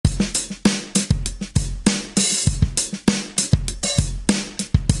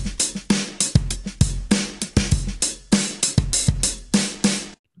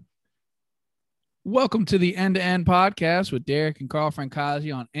Welcome to the End to End podcast with Derek and Carl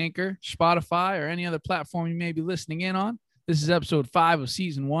Francazi on Anchor, Spotify, or any other platform you may be listening in on. This is episode 5 of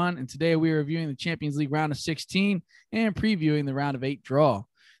season 1, and today we are reviewing the Champions League round of 16 and previewing the round of 8 draw.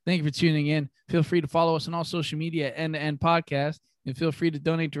 Thank you for tuning in. Feel free to follow us on all social media at End to End Podcast, and feel free to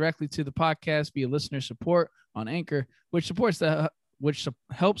donate directly to the podcast via listener support on Anchor, which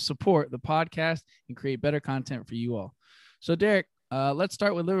helps support the podcast and create better content for you all. So, Derek, let's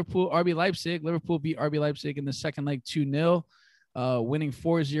start with Liverpool, RB Leipzig. Liverpool beat RB Leipzig in the second leg 2-0, winning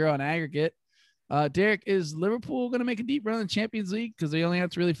 4-0 on aggregate. Derek, is Liverpool going to make a deep run in the Champions League because they only have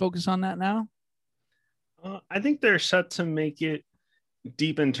to really focus on that now? I think they're set to make it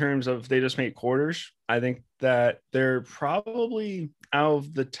deep in terms of they just make quarters. I think that they're probably out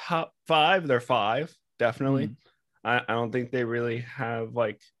of the top 5. They're 5, definitely. I don't think they really have,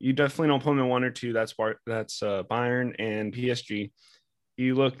 like, you definitely don't put them in 1 or 2. That's Bayern and PSG.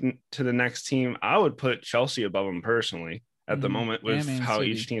 You look to the next team, I would put Chelsea above them personally at the moment with how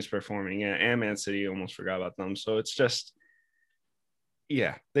City. each team's performing. Yeah, and Man City, almost forgot about them. So it's just,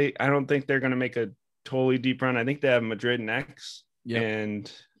 I don't think they're going to make a totally deep run. I think they have Madrid next,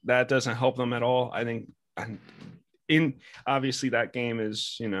 and that doesn't help them at all. I think obviously that game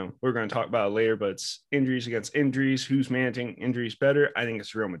is, we're going to talk about it later, but it's injuries against injuries. Who's managing injuries better? I think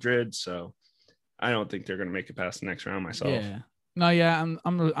it's Real Madrid. So I don't think they're going to make it past the next round myself. Yeah. No, yeah,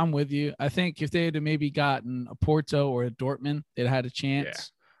 I'm with you. I think if they had maybe gotten a Porto or a Dortmund, they'd had a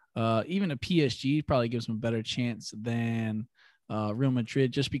chance. Yeah. Even a PSG probably gives them a better chance than Real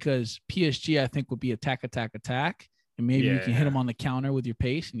Madrid, just because PSG, I think, would be attack. And maybe you can hit them on the counter with your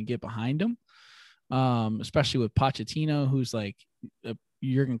pace and you get behind them. Especially with Pochettino, who's like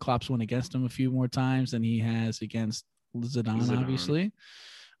Jurgen Klopp's won against him a few more times than he has against Zidane. Obviously.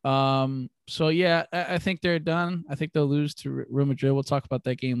 So yeah, I think they're done. I think they'll lose to Real Madrid. We'll talk about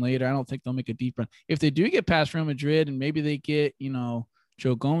that game later. I don't think they'll make a deep run. If they do get past Real Madrid and maybe they get,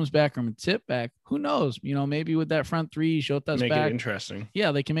 Joe Gomez back or Matip back, who knows? Maybe with that front three, Jota's make back. It interesting.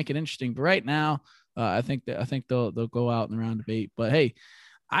 Yeah, they can make it interesting. But right now, I think they'll go out in the round of 8. But hey,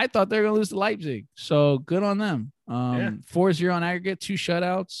 I thought they were going to lose to Leipzig, so good on them. 4-0 on aggregate, 2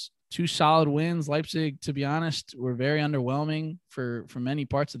 shutouts, 2 solid wins. Leipzig, to be honest, were very underwhelming for many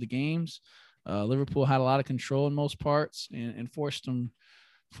parts of the games. Liverpool had a lot of control in most parts and forced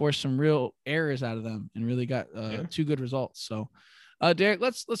some real errors out of them and really got 2 good results. So, Derek,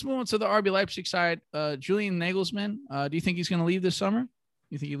 let's move on to the RB Leipzig side. Julian Nagelsmann, do you think he's going to leave this summer?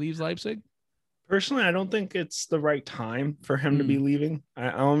 You think he leaves Leipzig? Personally, I don't think it's the right time for him to be leaving.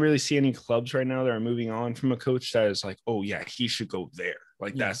 I don't really see any clubs right now that are moving on from a coach that is like, oh, yeah, he should go there.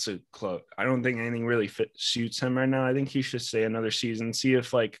 That's a club. I don't think anything really suits him right now. I think he should stay another season, see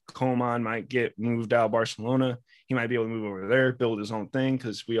if, like, Koeman might get moved out of Barcelona. He might be able to move over there, build his own thing,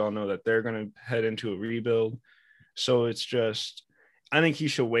 because we all know that they're going to head into a rebuild. So it's just, I think he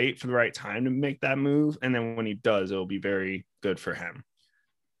should wait for the right time to make that move. And then when he does, it'll be very good for him.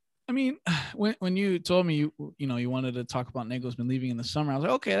 I mean, when you told me you wanted to talk about Nagelsmann leaving in the summer, I was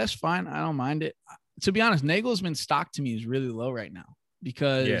like, okay, that's fine. I don't mind it. To be honest, Nagelsmann's stock to me is really low right now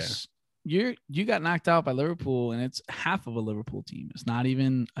because you got knocked out by Liverpool, and it's half of a Liverpool team. It's not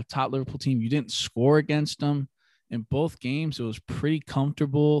even a top Liverpool team. You didn't score against them in both games. It was pretty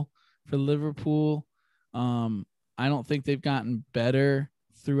comfortable for Liverpool. I don't think they've gotten better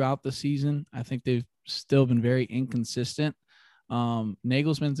throughout the season. I think they've still been very inconsistent.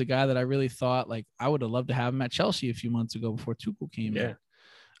 Nagelsmann's a guy that I really thought, like, I would have loved to have him at Chelsea a few months ago before Tuchel came in.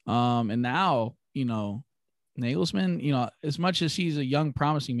 And now, Nagelsmann, as much as he's a young,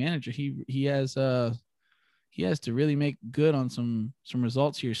 promising manager, he has to really make good on some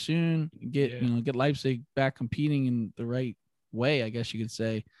results here soon. Get Leipzig back competing in the right way, I guess you could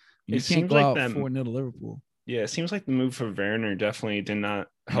say. You can't go out 4-0 to Liverpool. Yeah, it seems like the move for Werner definitely did not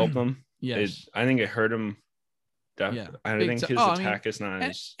help them. Yes. I think it hurt him. I think his attack is not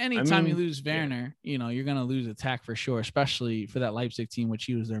as... Anytime you lose Werner, you're going to lose attack for sure, especially for that Leipzig team, which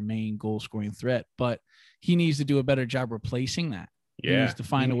he was their main goal-scoring threat. But he needs to do a better job replacing that. He needs to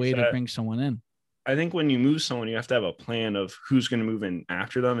find a way to bring someone in. I think when you move someone, you have to have a plan of who's going to move in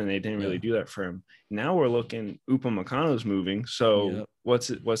after them, and they didn't really do that for him. Now we're looking, Upamecano's moving, so what's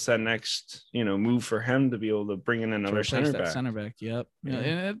that next move for him to be able to bring in another center back? Yep. Yeah.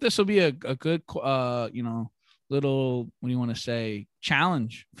 And this will be a good little, what do you want to say,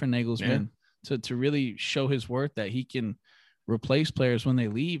 challenge for Nagelsmann to really show his worth, that he can replace players when they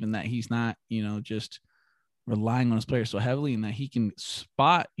leave, and that he's not just relying on his players so heavily, and that he can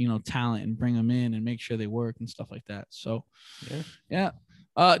spot talent and bring them in and make sure they work and stuff like that. So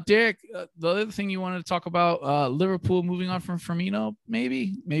Derek, the other thing you wanted to talk about, Liverpool moving on from Firmino,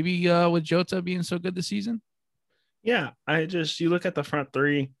 maybe with Jota being so good this season. Yeah, you look at the front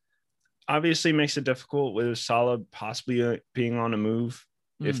three. Obviously, makes it difficult with Salah possibly being on a move.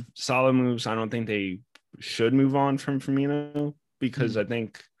 If Salah moves, I don't think they should move on from Firmino because I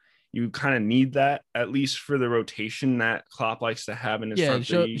think you kind of need that, at least for the rotation that Klopp likes to have in his front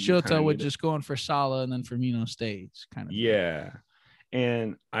three. Jota would just go in for Salah and then Firmino stays kind of. Yeah.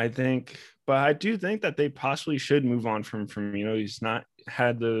 And I do think that they possibly should move on from Firmino. He's not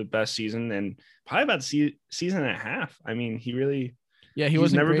had the best season and probably about season and a half. I mean, he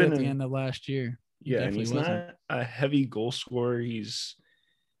wasn't never great at the end of last year. And he's not a heavy goal scorer. He's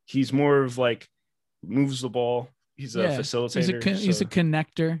more of like moves the ball. He's a facilitator. He's a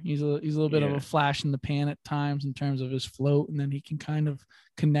connector. He's a little bit of a flash in the pan at times in terms of his float, and then he can kind of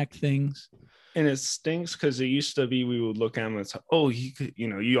connect things. And it stinks because it used to be we would look at him and say, he could,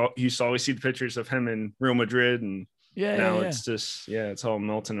 you used to always see the pictures of him in Real Madrid, and now it's just it's all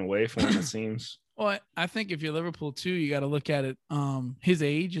melting away for him, it seems. Well, I think if you're Liverpool too, you got to look at it. His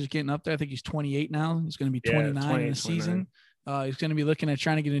age is getting up there. I think he's 28 now. He's going to be 29 in the season. He's going to be looking at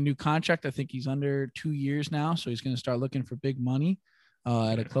trying to get a new contract. I think he's under 2 years now, so he's going to start looking for big money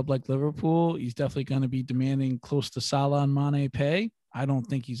at a club like Liverpool. He's definitely going to be demanding close to Salah and Mane pay. I don't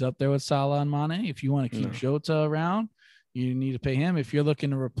think he's up there with Salah and Mane. If you want to keep Jota around, you need to pay him. If you're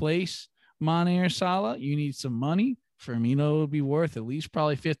looking to replace Mane or Salah, you need some money. Firmino would be worth at least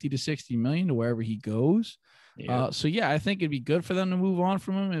probably 50 to 60 million to wherever he goes. I think it'd be good for them to move on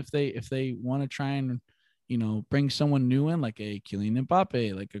from him if they want to try and bring someone new in, like a Kylian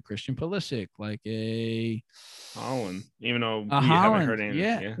Mbappe, like a Christian Pulisic, like a Haaland, even though we haven't heard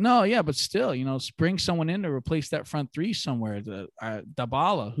anything. But still, bring someone in to replace that front three somewhere.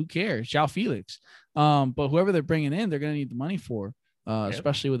 Dybala, who cares? João Felix. But whoever they're bringing in, they're going to need the money for,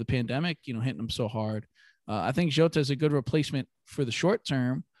 especially with the pandemic, hitting them so hard. I think Jota is a good replacement for the short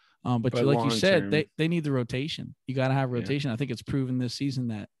term. But like you said, they need the rotation. You got to have rotation. I think it's proven this season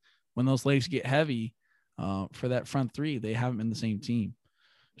that when those legs get heavy, for that front three, they haven't been the same team.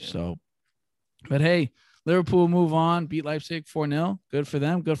 So, but hey, Liverpool move on, beat Leipzig 4-0. Good for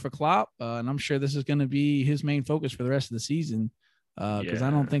them. Good for Klopp. And I'm sure this is going to be his main focus for the rest of the season because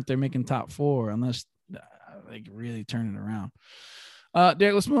I don't think they're making top four unless they really turn it around.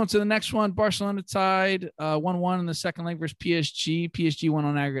 Derek, let's move on to the next one. Barcelona tied 1-1 in the second leg versus PSG. PSG won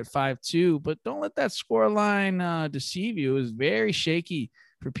on aggregate 5-2, but don't let that score line deceive you. It was very shaky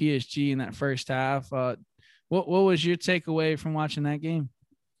for PSG in that first half. What was your takeaway from watching that game?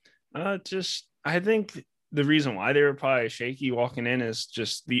 I think the reason why they were probably shaky walking in is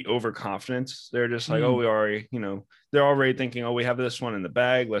just the overconfidence. They're just like, we already, they're already thinking, we have this one in the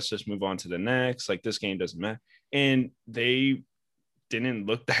bag. Let's just move on to the next. Like, this game doesn't matter. And they didn't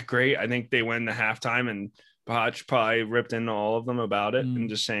look that great. I think they went to halftime and Poch probably ripped into all of them about it and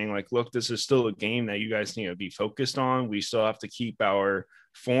just saying, like, look, this is still a game that you guys need to be focused on. We still have to keep our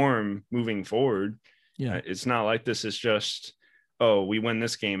form moving forward. It's not like this is just we win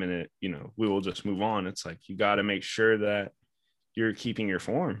this game and it we will just move on. It's like you got to make sure that you're keeping your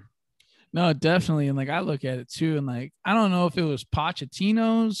form. No, definitely. And like I look at it too, and like I don't know if it was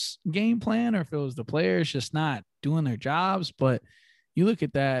Pochettino's game plan or if it was the players just not doing their jobs, but you look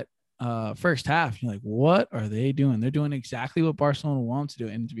at that first half, you're like, what are they doing? They're doing exactly what Barcelona wants to do.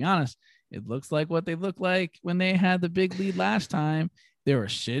 And to be honest, it looks like what they looked like when they had the big lead last time. They were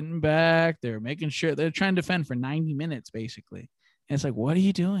sitting back. They were making sure they're trying to defend for 90 minutes, basically. And it's like, what are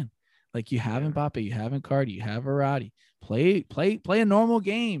you doing? Like, you have Mbappe, you have Icardi, you have Verratti. Play a normal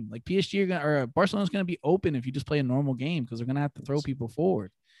game. Like Barcelona's going to be open if you just play a normal game because they're going to have to throw people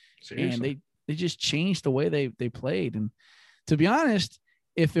forward. Seriously. And they just changed the way they played. And to be honest,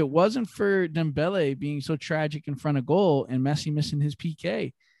 if it wasn't for Dembele being so tragic in front of goal and Messi missing his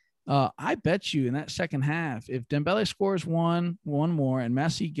PK, I bet you in that second half, if Dembele scores one more and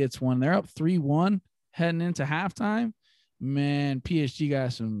Messi gets one, they're up 3-1 heading into halftime. Man, PSG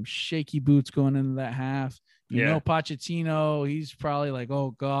got some shaky boots going into that half. You know, Pochettino, he's probably like,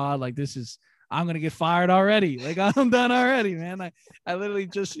 oh God, like I'm going to get fired already. Like, I'm done already, man. I literally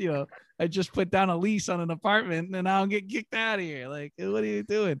just, I just put down a lease on an apartment and I'll get kicked out of here. Like, what are you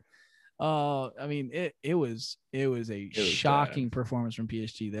doing? I mean, it was a shocking performance from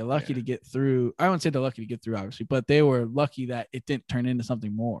PSG. They're lucky to get through. I wouldn't say they're lucky to get through, obviously, but they were lucky that it didn't turn into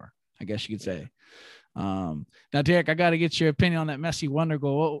something more, I guess you could say. Now, Derek, I got to get your opinion on that Messi wonder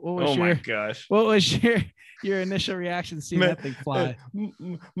goal. My gosh. What was your initial reaction seeing that thing fly?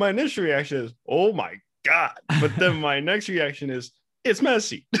 My initial reaction is, oh my God. But then my next reaction is, it's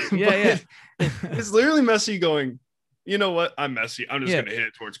Messi. Yeah. It's literally Messi going, you know what? I'm Messi. I'm just Yeah. gonna hit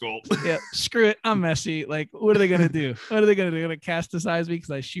it towards goal. Yeah, screw it. I'm Messi. Like, what are they gonna do? What are they gonna do? They're gonna casticize me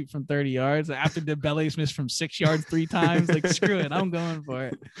because I shoot from 30 yards after Dembele's missed from 6 yards 3 times. Like, screw it. I'm going for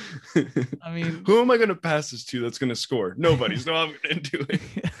it. I mean, who am I gonna pass this to that's gonna score? Nobody. So I'm gonna do it.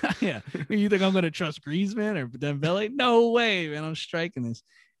 Yeah. You think I'm gonna trust Griezmann or Dembele? No way, man. I'm striking this.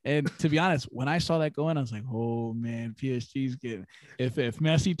 And to be honest, when I saw that going, I was like, oh man, PSG's getting if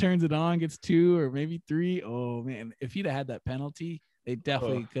Messi turns it on, gets 2 or maybe 3. Oh man, if he'd have had that penalty, they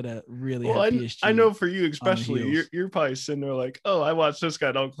definitely could have really had PSG. I know for you, especially, you're probably sitting there like, oh, I watched this guy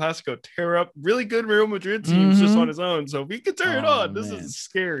at El Clasico tear up really good Real Madrid teams just on his own. So if he could turn it on, this is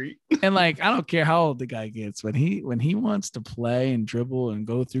scary. And like, I don't care how old the guy gets, when he wants to play and dribble and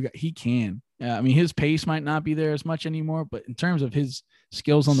go through, he can. I mean, his pace might not be there as much anymore, but in terms of his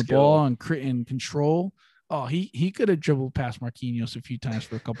skills on the ball and control, oh, he could have dribbled past Marquinhos a few times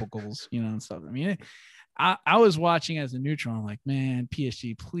for a couple goals, and stuff. I mean, I was watching as a neutral. I'm like, man,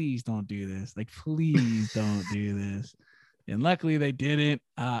 PSG, please don't do this. Like, please don't do this. And luckily they didn't.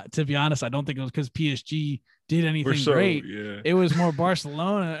 To be honest, I don't think it was because PSG did anything great. Yeah. It was more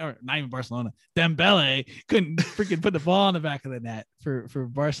Barcelona, or not even Barcelona. Dembele couldn't freaking put the ball in the back of the net for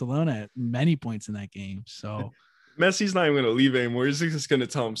Barcelona at many points in that game. So Messi's not even going to leave anymore. He's just going to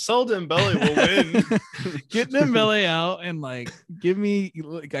tell him, sell Dembele, will win. Get Dembele out and give me,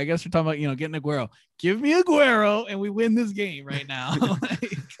 I guess we're talking about, getting Aguero. Give me Aguero and we win this game right now.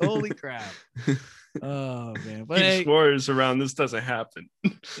 Holy crap. Oh man, but he scores around this doesn't happen.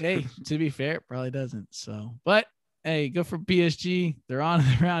 Hey, to be fair, it probably doesn't. So, but hey, good for PSG. They're on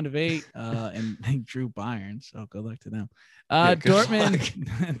the round of 8, and they drew Bayern. So good luck to them.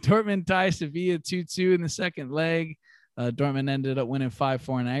 Dortmund ties Sevilla 2-2 in the second leg. Dortmund ended up winning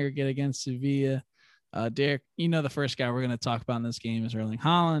 5-4 in aggregate against Sevilla. Derek, the first guy we're going to talk about in this game is Erling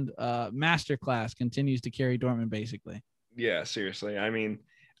Haaland. Masterclass continues to carry Dortmund basically. Yeah, seriously. I mean,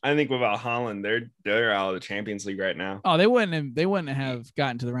 I think without Haaland, they're out of the Champions League right now. Oh, they wouldn't have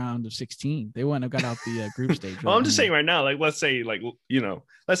gotten to the round of 16. They wouldn't have got out the group stage. Well, I'm just saying right now, let's say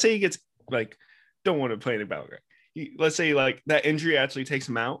he gets don't want to play in about let's say that injury actually takes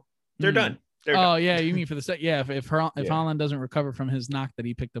him out. They're done. Done. Yeah, you mean for the set? Yeah, if Haaland doesn't recover from his knock that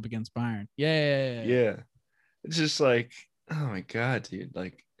he picked up against Bayern. Yeah. It's just oh my god, dude.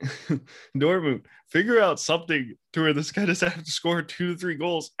 Dortmund, figure out something to where this guy doesn't have to score 2 to 3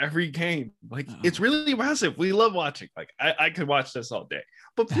 goals every game. It's really impressive. We love watching. I could watch this all day,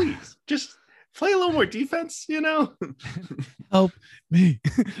 but please just play a little more defense. Help me.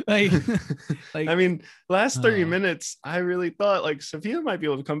 I mean, last 30 minutes, I really thought Sevilla might be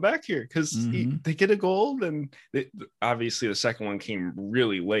able to come back here because they get a goal, and obviously the second one came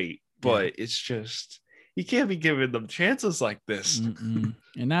really late, but it's just. You can't be giving them chances like this. And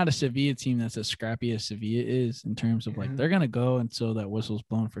not a Sevilla team that's as scrappy as Sevilla is in terms of they're going to go until that whistle's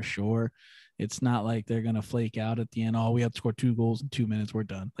blown for sure. It's not like they're going to flake out at the end. Oh, we have to score 2 goals in 2 minutes. We're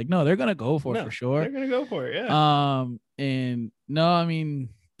done. No, they're going to go for it for sure. They're going to go for it. Yeah. And no, I mean,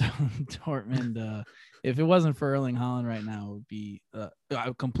 Dortmund, if it wasn't for Erling Haaland right now, it would be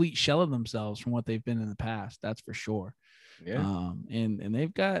a complete shell of themselves from what they've been in the past. That's for sure. Yeah. And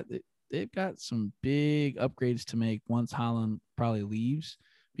they've got some big upgrades to make once Haaland probably leaves,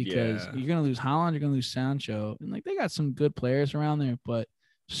 because you're going to lose Haaland, you're going to lose Sancho, and they got some good players around there, but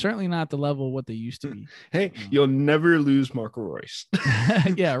certainly not the level of what they used to be. Hey, you'll never lose Marco Reus.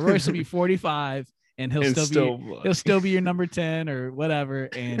 Yeah, Royce will be 45 and he'll still be your number 10 or whatever,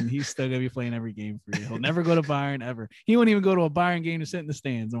 and he's still going to be playing every game for you. He'll never go to Bayern ever. He won't even go to a Bayern game to sit in the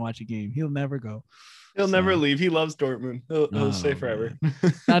stands and watch a game. He'll never go. He'll never leave. He loves Dortmund. He'll stay forever.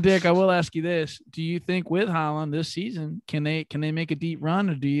 Now, Derek, I will ask you this: do you think with Haaland this season, can they make a deep run,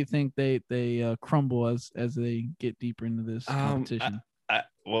 or do you think they crumble as they get deeper into this competition?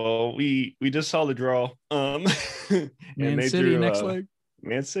 Well, we just saw the draw. Man City next leg.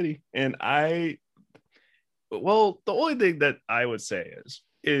 Man City, and the only thing that I would say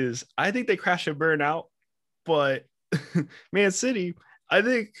is I think they crash and burn out, but Man City, I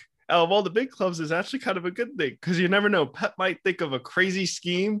think. Out of all the big clubs is actually kind of a good thing, because you never know. Pep might think of a crazy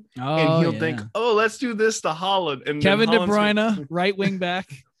scheme and he'll think, oh, let's do this to Haaland. And Kevin De Bruyne, right wing back,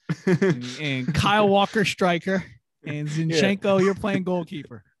 and Kyle Walker, striker, and Zinchenko, you're playing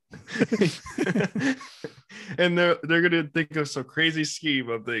goalkeeper. And they're going to think of some crazy scheme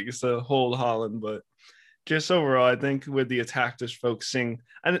of things to hold Haaland. But just overall, I think with the attack just focusing,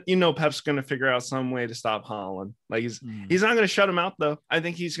 and Pep's going to figure out some way to stop Haaland. He's not going to shut him out though. I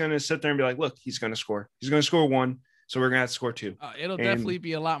think he's going to sit there and be like, look, he's going to score. He's going to score 1, so we're going to have to score 2. It'll definitely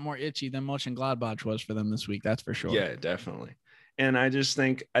be a lot more itchy than Mönchengladbach was for them this week. That's for sure. Yeah, definitely. And I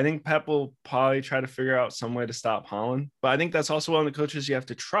think Pep will probably try to figure out some way to stop Haaland. But I think that's also one of the coaches you have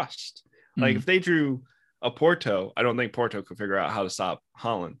to trust. Like if they drew a Porto, I don't think Porto could figure out how to stop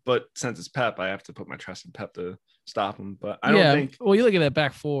Haaland. But since it's Pep, I have to put my trust in Pep to stop him. But I don't think. Well, you look at that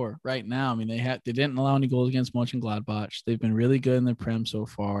back four right now. I mean, they didn't allow any goals against Mönchengladbach. They've been really good in the Prem so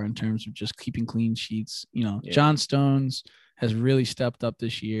far in terms of just keeping clean sheets. John Stones has really stepped up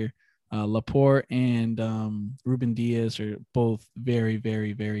this year. Laporte and Ruben Diaz are both very,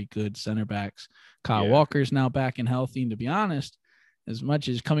 very, very good center backs. Kyle Walker's now back and healthy. And to be honest, as much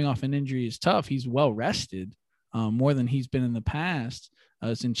as coming off an injury is tough, he's well rested, more than he's been in the past.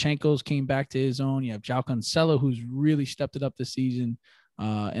 Zinchenko's came back to his own. You have João Cancelo, who's really stepped it up this season.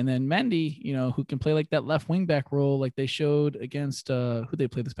 And then Mendy, who can play like that left wing back role, like they showed against who they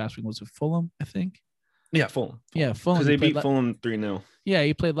played this past week. Was it Fulham, I think? Yeah, Fulham. Yeah, Fulham. Because they beat Fulham 3-0. Yeah,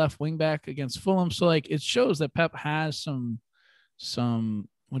 he played left wing back against Fulham. So like it shows that Pep has some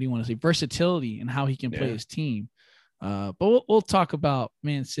what do you want to say, versatility in how he can play his team. But we'll talk about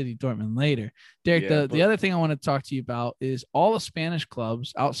Man City, Dortmund later. Derek, the other thing I want to talk to you about is all the Spanish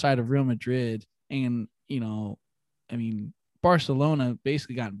clubs outside of Real Madrid. And, Barcelona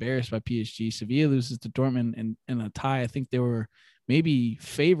basically got embarrassed by PSG. Sevilla loses to Dortmund in a tie. I think they were maybe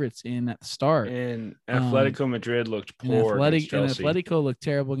favorites in at the start. And Atletico Madrid looked poor against Chelsea. And Atletico looked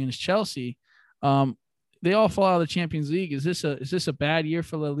terrible against Chelsea. They all fall out of the Champions League. Is this a bad year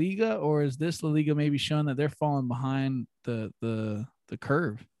for La Liga, or is this La Liga maybe showing that they're falling behind the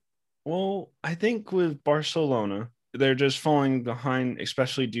curve? Well, I think with Barcelona, they're just falling behind,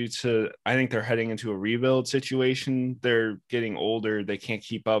 especially due to, I think they're heading into a rebuild situation. They're getting older. They can't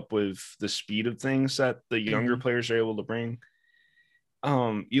keep up with the speed of things that the younger players are able to bring.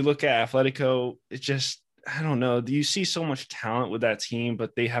 You look at Atletico, it's just, I don't know. You see so much talent with that team,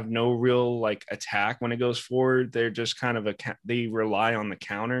 but they have no real like attack when it goes forward. They're just kind of they rely on the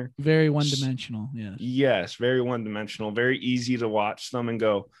counter. Very one-dimensional. Yeah. Yes, very one-dimensional. Very easy to watch them and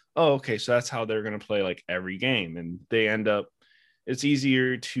go, oh, okay, so that's how they're going to play like every game, and they end up. It's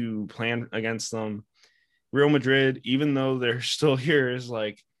easier to plan against them. Real Madrid, even though they're still here, is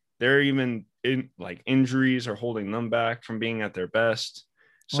like they're even in like injuries are holding them back from being at their best.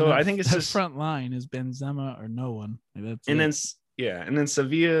 So I think it's just front line is Benzema or no one. Then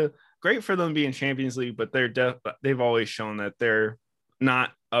Sevilla, great for them being Champions League, but they've always shown that they're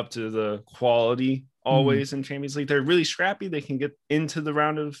not up to the quality always in Champions League. They're really scrappy. They can get into the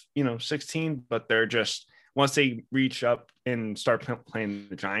round of 16, but they're just once they reach up and start playing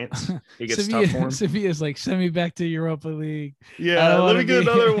the Giants, it gets tough for them. Sevilla's like, send me back to Europa League. Yeah, let me get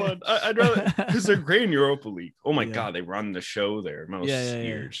another one. I'd rather, because they're great in Europa League. Oh my God, they run the show there most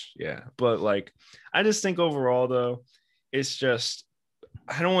years. Yeah. But like, I just think overall though, it's just,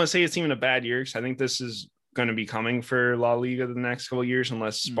 I don't want to say it's even a bad year, because I think this is going to be coming for La Liga the next couple of years,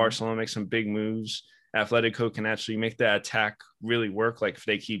 unless Barcelona makes some big moves. Atletico can actually make that attack really work. Like if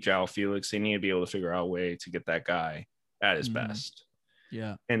they keep João Felix, they need to be able to figure out a way to get that guy at his best.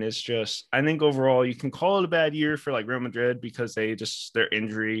 Yeah. And it's just, I think overall you can call it a bad year for like Real Madrid because they're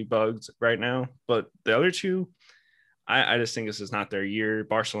injury bugs right now. But the other two, I just think this is not their year.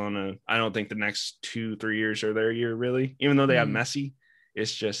 Barcelona, I don't think the next 2-3 years are their year really, even though they have Messi.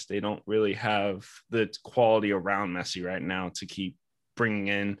 It's just, they don't really have the quality around Messi right now to keep bringing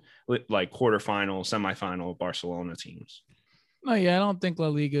in like quarterfinal, semifinal Barcelona teams. No, yeah, I don't think La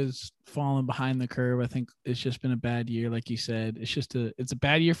Liga's fallen behind the curve. I think it's just been a bad year, like you said. It's a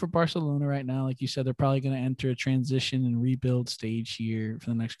bad year for Barcelona right now. Like you said, they're probably going to enter a transition and rebuild stage here for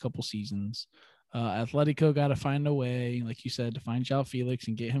the next couple seasons. Atletico got to find a way, like you said, to find João Felix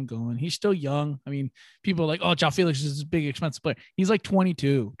and get him going. He's still young. I mean, people are like, oh, João Felix is this big, expensive player. He's like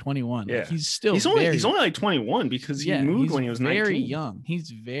 22, 21. Yeah. Like he's only like 21 because he moved when he was 19. Very young.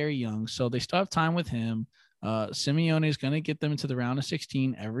 He's very young. So they still have time with him. Simeone is going to get them into the round of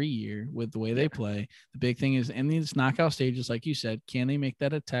 16 every year with the way they play. The big thing is in these knockout stages, like you said, can they make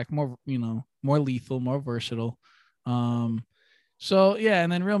that attack more, more lethal, more versatile? So, yeah,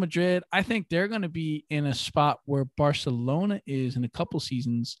 and then Real Madrid, I think they're going to be in a spot where Barcelona is in a couple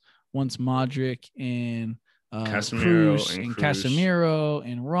seasons once Modric and Casemiro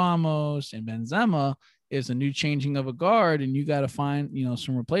and Ramos and Benzema is a new changing of a guard, and you got to find,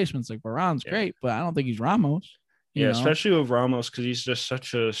 some replacements. Like Varane's great, but I don't think he's Ramos. You know? Especially with Ramos because he's just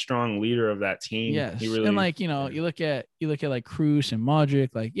such a strong leader of that team. Yes, and like you look at like Kroos and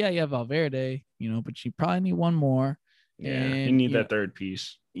Modric, like you have Valverde, but you probably need one more. Yeah, and, you need that third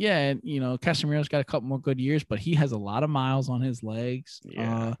piece. Yeah, and Casemiro's got a couple more good years, but he has a lot of miles on his legs.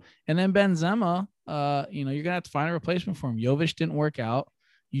 Yeah. And then Benzema, you're gonna have to find a replacement for him. Jovic didn't work out.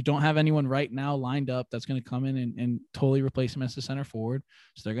 You don't have anyone right now lined up that's going to come in and totally replace him as the center forward.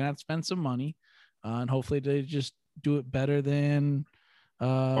 So they're going to have to spend some money, and hopefully they just do it better than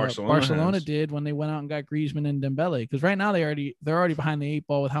Barcelona did when they went out and got Griezmann and Dembele. Because right now they're already behind the 8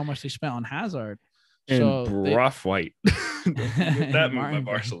 ball with how much they spent on Hazard. And White. That move by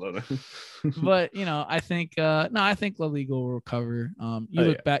Barcelona. But I think I think La Liga will recover.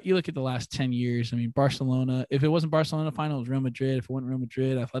 You look at the last 10 years. I mean, Barcelona, if it wasn't Barcelona final, it was Real Madrid. If it wasn't Real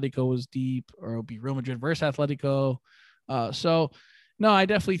Madrid, Atletico was deep, or it'll be Real Madrid versus Atletico. So no, I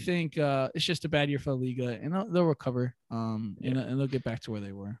definitely think it's just a bad year for La Liga, and they'll recover. And they'll get back to where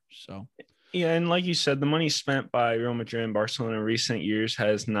they were. So yeah, and like you said, the money spent by Real Madrid and Barcelona in recent years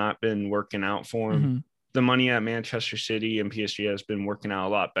has not been working out for them. Mm-hmm. The money at Manchester City and PSG has been working out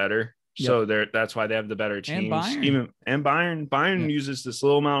a lot better. Yep. So that's why they have the better teams. And Bayern uses this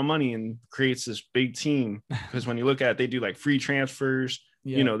little amount of money and creates this big team. Because when you look at it, they do like free transfers.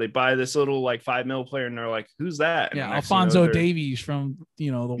 Yeah. They buy this little like $5 million player and they're like, who's that? Yeah, Alphonso Davies from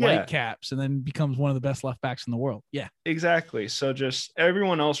the Whitecaps, and then becomes one of the best left backs in the world. Yeah, exactly. So just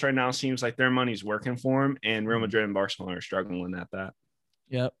everyone else right now seems like their money's working for them, and Real Madrid and Barcelona are struggling at that.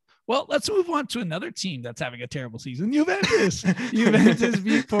 Yep. Well, let's move on to another team that's having a terrible season. Juventus. Juventus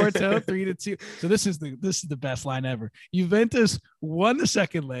beat Porto 3-2. So this is the best line ever. Juventus won the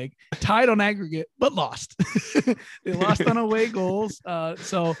second leg, tied on aggregate, but lost. They lost on away goals.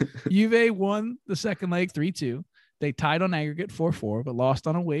 So Juve won the second leg 3-2. They tied on aggregate 4-4, but lost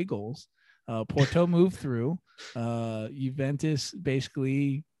on away goals. Porto moved through. Juventus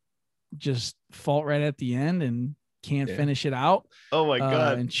basically just fought right at the end and can't finish it out. Oh my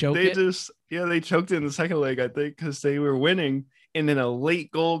god! And choke they choked it in the second leg, I think, because they were winning, and then a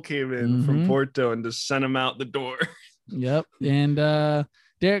late goal came in from Porto and just sent them out the door. Yep. And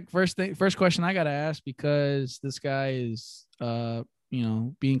Derek, first question I gotta ask, because this guy is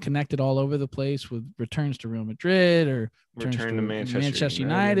being connected all over the place with returns to Real Madrid or return to Manchester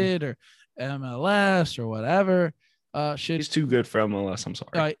United or MLS or whatever. He's too good for MLS. I'm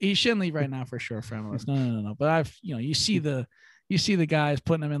sorry. He shouldn't leave right now for sure for MLS. No. But you see the guys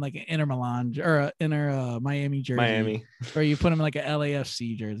putting him in like an Inter Milan or an Inter Miami jersey, or you put him in like an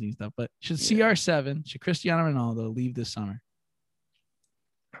LAFC jersey and stuff. But should CR7, should Cristiano Ronaldo leave this summer?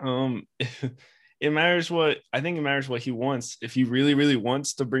 It matters what he wants. If he really, really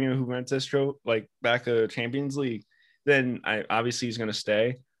wants to bring a Juventus like back a Champions League, then obviously he's going to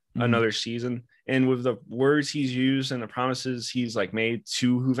stay another season. And with the words he's used and the promises he's like made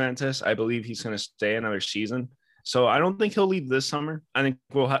to Juventus, I believe he's going to stay another season. So I don't think he'll leave this summer. I think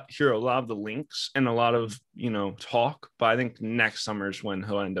we'll hear a lot of the links and a lot of, talk. But I think next summer is when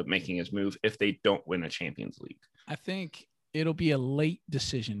he'll end up making his move if they don't win a Champions League. I think it'll be a late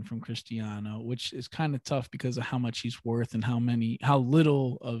decision from Cristiano, which is kind of tough because of how much he's worth and how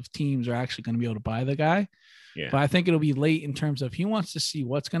little of teams are actually going to be able to buy the guy. Yeah. But I think it'll be late in terms of he wants to see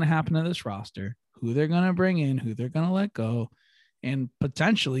what's going to happen to this roster, who they're going to bring in, who they're going to let go, and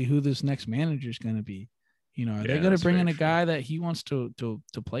potentially who this next manager is going to be. Are they going to bring in a guy that he wants to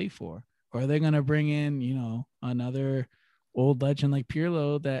play for? Or are they going to bring in, another old legend like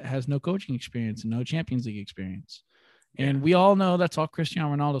Pirlo that has no coaching experience and no Champions League experience? Yeah. And we all know that's all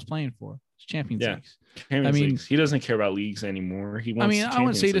Cristiano Ronaldo's playing for. It's Champions Leagues. Leagues. He doesn't care about leagues anymore. I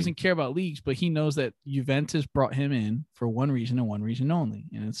wouldn't say he doesn't care about leagues, but he knows that Juventus brought him in for one reason and one reason only,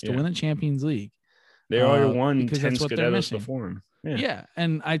 and it's to win the Champions League. They already won 10 Scudettos before him. Yeah,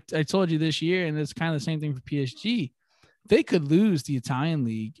 and I told you this year, and it's kind of the same thing for PSG. They could lose the Italian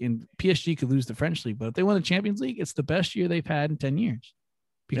league, and PSG could lose the French league, but if they won the Champions League, it's the best year they've had in 10 years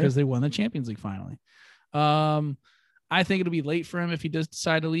because they won the Champions League finally. I think it'll be late for him if he does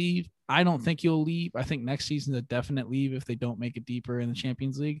decide to leave. I don't think he'll leave. I think next season's a definite leave if they don't make it deeper in the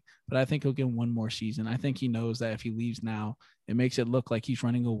Champions League. But I think he'll get one more season. I think he knows that if he leaves now, it makes it look like he's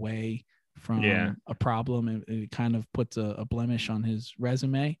running away from a problem. And it kind of puts a blemish on his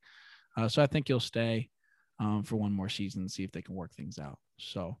resume. So I think he'll stay for one more season and see if they can work things out.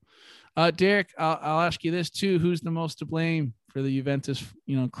 So, Derek, I'll ask you this too. Who's the most to blame for the Juventus,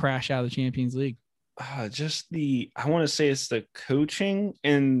 crash out of the Champions League? I want to say it's the coaching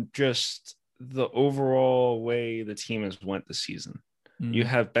and just the overall way the team has went this season. You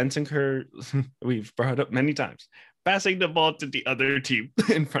have Bentancur, we've brought up many times, passing the ball to the other team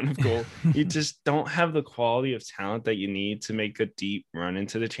in front of goal. You just don't have the quality of talent that you need to make a deep run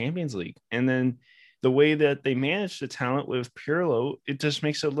into the Champions League. And then the way that they manage the talent with Pirlo, it just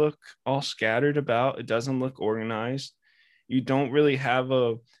makes it look all scattered about. It doesn't look organized. You don't really have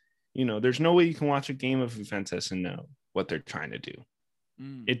there's no way you can watch a game of Juventus and know what they're trying to do.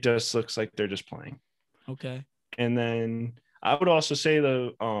 It just looks like they're just playing. Okay. And then I would also say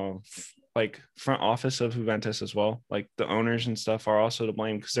the like front office of Juventus as well. Like the owners and stuff are also to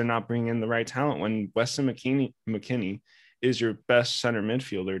blame because they're not bringing in the right talent. When Weston McKennie is your best center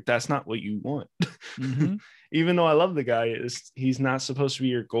midfielder, that's not what you want. Mm-hmm. Even though I love the guy, he's not supposed to be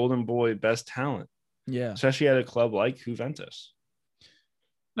your golden boy best talent. Yeah. Especially at a club like Juventus.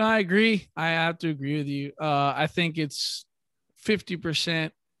 No, I agree. I have to agree with you. I think it's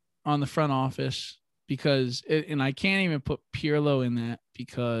 50% on the front office because and I can't even put Pirlo in that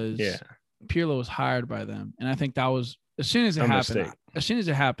because Pirlo was hired by them. And I think that was as soon as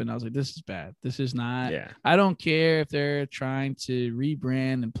it happened, I was like, this is bad. This is not. Yeah. I don't care if they're trying to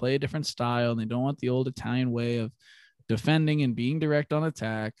rebrand and play a different style and they don't want the old Italian way of defending and being direct on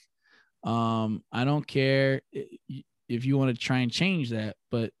attack. I don't care if you want to try and change that,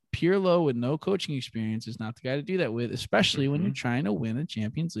 but Pirlo with no coaching experience is not the guy to do that with, especially when you're trying to win a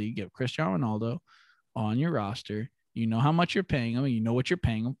Champions League. You have Cristiano Ronaldo on your roster. You know how much you're paying him and you know what you're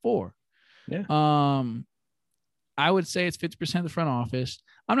paying him for. Yeah. I would say it's 50% of the front office.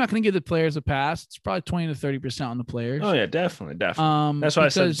 I'm not going to give the players a pass. It's probably 20 to 30% on the players. Oh yeah, definitely. That's why I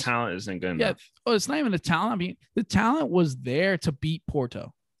said the talent isn't good enough. Oh, it's not even the talent. I mean, the talent was there to beat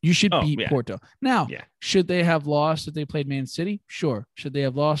Porto. You should beat Porto. Now, should they have lost if they played Man City? Sure. Should they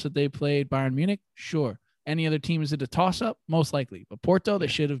have lost if they played Bayern Munich? Sure. Any other team, is it a toss-up? Most likely. But Porto, they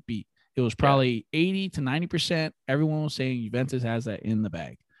should have beat. It was probably 80 to 90%. Everyone was saying Juventus has that in the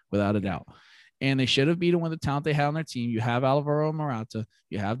bag, without a doubt. And they should have beaten with the talent they had on their team. You have Alvaro Morata.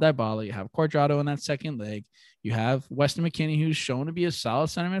 You have Dybala. You have Cuadrado in that second leg. You have Weston McKennie, who's shown to be a solid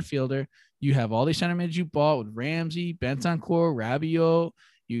center midfielder. You have all these center mids you bought with Ramsey, Bentancur, Rabiot.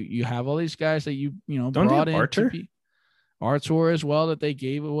 You have all these guys that you brought in. Artur as well that they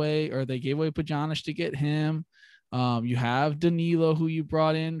gave away, or they gave away Pjanic to get him. You have Danilo, who you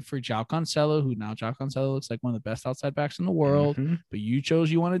brought in for João Cancelo, who now João Cancelo looks like one of the best outside backs in the world. But you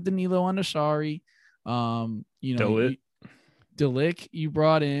wanted Danilo under Sarri. De Ligt you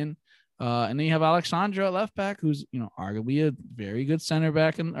brought in. And then you have Alexandra at left back, who's arguably a very good center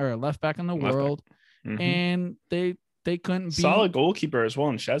back or left back in the world. And they couldn't be solid goalkeeper as well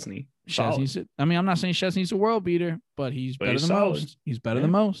in Szczesny. I mean, I'm not saying Szczesny's a world beater, but he's better than most. He's better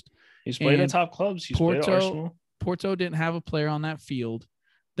than most. He's played at top clubs. He's played at Arsenal. Porto didn't have a player on that field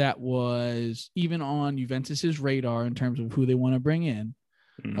that was even on Juventus's radar in terms of who they want to bring in.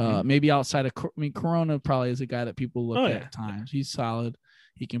 Maybe outside of, Corona probably is a guy that people look at times. He's solid.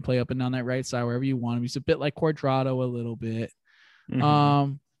 He can play up and down that right side wherever you want him. He's a bit like Cuadrado a little bit.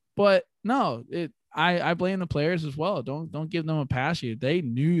 But no, I blame the players as well. Don't give them a pass here. They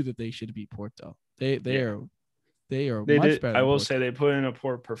knew that they should beat Porto. They are much better. I will say they put in a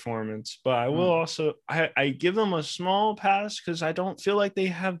poor performance, but I will also I give them a small pass because I don't feel like they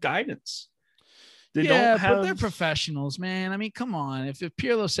have guidance. But they're professionals, man. I mean, come on. If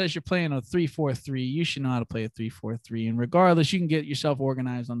Pirlo says you're playing a 3-4-3, you should know how to play a 3-4-3. And regardless, you can get yourself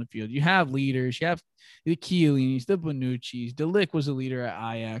organized on the field. You have leaders. You have the Chiellinis, the Bonucci's. De Ligt was a leader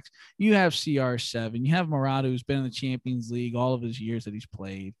at Ajax. You have CR7. You have Morata, who's been in the Champions League all of his years that he's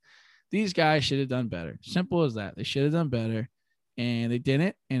played. These guys should have done better. Simple as that. They should have done better. And they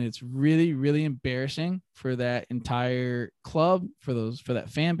didn't. And it's really, really embarrassing for that entire club, for that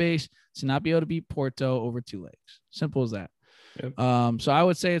fan base to not be able to beat Porto over 2 legs. Simple as that. Yep. So I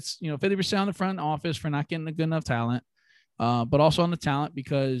would say it's 50% on the front office for not getting a good enough talent, but also on the talent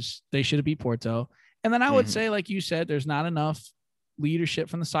because they should have beat Porto. And then I would say, like you said, there's not enough leadership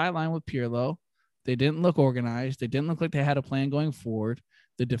from the sideline with Pirlo. They didn't look organized. They didn't look like they had a plan going forward.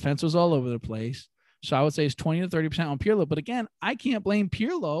 The defense was all over the place. So I would say it's 20 to 30% on Pirlo. But again, I can't blame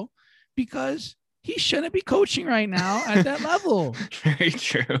Pirlo because he shouldn't be coaching right now at that level. Very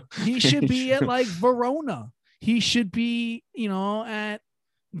true. He should be at like Verona. He should be, at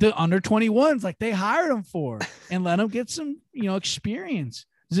the under 21s like they hired him for and let him get some, experience.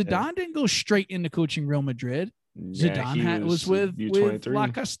 Zidane didn't go straight into coaching Real Madrid. Zidane was with La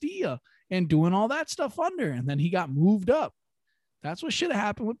Castilla and doing all that stuff under, and then he got moved up. That's what should have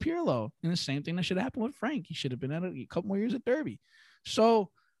happened with Pirlo. And the same thing that should have happened with Frank. He should have been at a couple more years at Derby. So,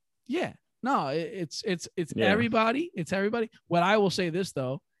 it's everybody. It's everybody. What I will say this,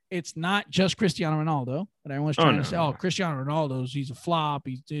 though, it's not just Cristiano Ronaldo. But everyone's trying to say, Cristiano he's a flop.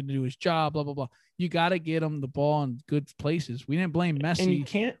 He didn't do his job, blah, blah, blah. You got to get him the ball in good places. We didn't blame Messi. And you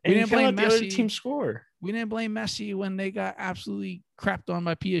can't let the other team score. We didn't blame Messi when they got absolutely crapped on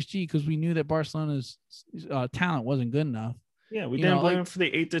by PSG because we knew that Barcelona's talent wasn't good enough. Yeah, we didn't blame him for the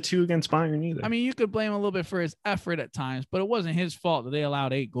 8-2 against Bayern either. I mean, you could blame him a little bit for his effort at times, but it wasn't his fault that they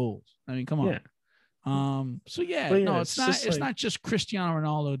allowed 8 goals. I mean, come on. So yeah, But yeah, no, it's it's not. just It's like, not just Cristiano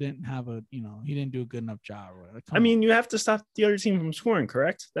Ronaldo didn't have a, he didn't do a good enough job. Or whatever. I mean, you have to stop the other team from scoring,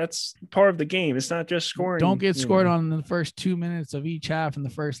 correct? That's part of the game. It's not just Don't scoring. get scored on in the first 2 minutes of each half in the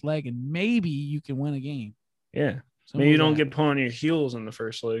first leg, and maybe you can win a game. Yeah. Simple Maybe you as don't that. get put on your heels in the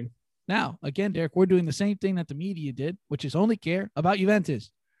first leg. Now, again, Derek, we're doing the same thing that the media did, which is only care about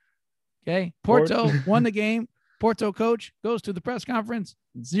Juventus. Okay. Porto won the game. Porto coach goes to the press conference.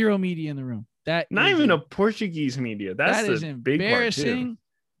 Zero media in the room. That Not is even a Portuguese media. That's the big part too.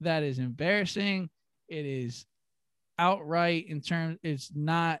 That is embarrassing. It is outright in terms. It's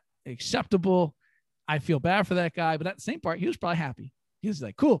not acceptable. I feel bad for that guy, but at the same part, he was probably happy. He was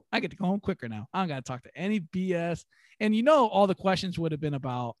like, cool, I get to go home quicker now. I don't got to talk to any BS. And all the questions would have been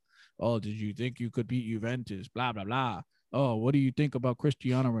about, oh, did you think you could beat Juventus? Blah, blah, blah. Oh, what do you think about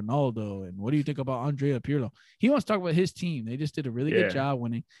Cristiano Ronaldo? And what do you think about Andrea Pirlo? He wants to talk about his team. They just did a really good job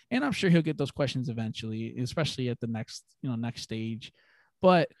winning. And I'm sure he'll get those questions eventually, especially at the next stage.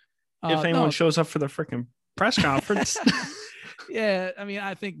 But if anyone shows up for the freaking press conference. Yeah, I mean,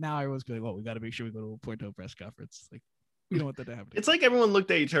 I think now everyone's going, well, we got to make sure we go to a Porto press conference. Like, we don't want that to happen. It's like everyone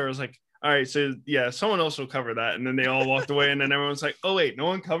looked at each other, was like, all right, so yeah, someone else will cover that. And then they all walked away, and then everyone's like, oh, wait, no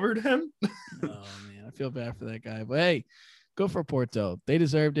one covered him? Oh, man, I feel bad for that guy. But hey, go for Porto. They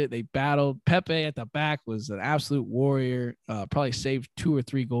deserved it. They battled. Pepe at the back was an absolute warrior. Probably saved 2 or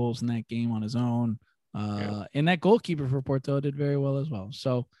 3 goals in that game on his own. And that goalkeeper for Porto did very well as well.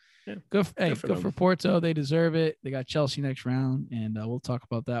 So, good for Porto. They deserve it. They got Chelsea next round, and we'll talk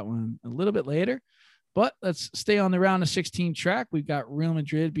about that one a little bit later. But let's stay on the round of 16 track. We've got Real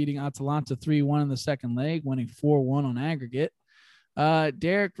Madrid beating Atalanta 3-1 in the second leg, winning 4-1 on aggregate.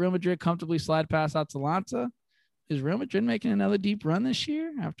 Derek, Real Madrid comfortably slide past Atalanta. Is Real Madrid making another deep run this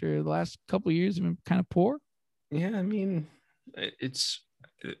year after the last couple of years have been kind of poor? Yeah, I mean,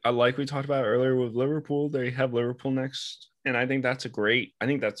 like we talked about earlier with Liverpool. They have Liverpool next, and I think that's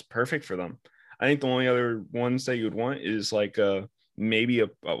that's perfect for them. I think the only other ones that you would want is like not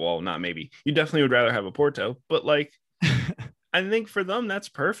maybe. You definitely would rather have a Porto, but like I think for them that's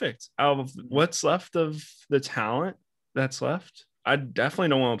perfect. Out of what's left of the talent that's left, I definitely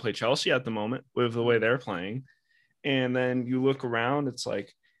don't want to play Chelsea at the moment with the way they're playing. And then you look around, it's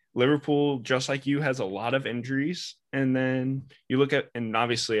like Liverpool, just like you, has a lot of injuries. And then you look at, and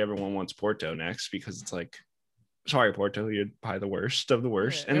obviously everyone wants Porto next because it's like, sorry, Porto, you're probably the worst of the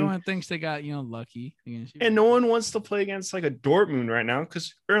worst. Yeah, everyone thinks they got, lucky against you. And no one wants to play against like a Dortmund right now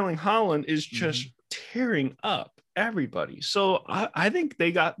because Erling Haaland is just tearing up everybody. So I think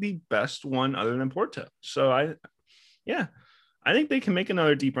they got the best one other than Porto. So I think they can make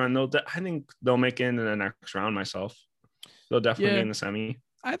another deep run. I think they'll make it in the next round myself. They'll definitely be in the semi.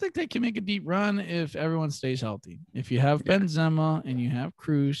 I think they can make a deep run if everyone stays healthy. If you have Benzema and you have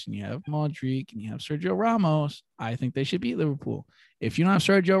Kroos and you have Modric and you have Sergio Ramos, I think they should beat Liverpool. If you don't have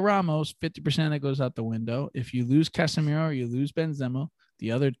Sergio Ramos, 50% of that goes out the window. If you lose Casemiro or you lose Benzema,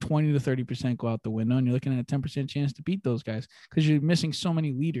 the other 20 to 30% go out the window, and you're looking at a 10% chance to beat those guys because you're missing so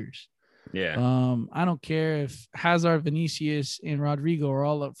many leaders. Yeah. I don't care if Hazard, Vinicius, and Rodrigo are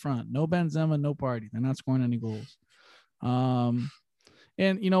all up front. No Benzema, no party. They're not scoring any goals.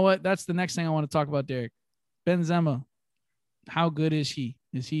 And you know what? That's the next thing I want to talk about, Derek. Benzema. How good is he?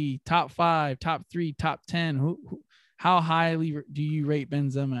 Is he top 5, top 3, top 10? How highly do you rate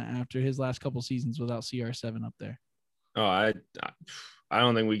Benzema after his last couple seasons without CR7 up there? Oh, I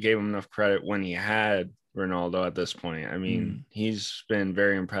don't think we gave him enough credit when he had Ronaldo at this point. I mean, he's been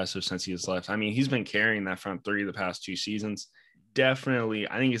very impressive since he's left. I mean, he's been carrying that front 3 the past 2 seasons. Definitely,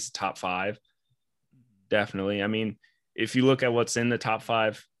 I think it's top 5. Definitely. I mean, if you look at what's in the top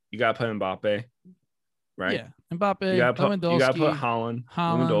 5, you got to put Mbappe, right? Yeah, Mbappe, you got to put Haaland,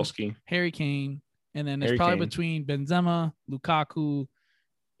 Lewandowski, Harry Kane, and then it's probably between Benzema, Lukaku,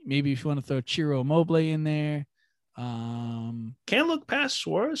 maybe if you want to throw Ciro Immobile in there. Can't look past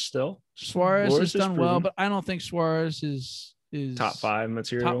Suarez still. Suarez has done well, but I don't think Suarez is top 5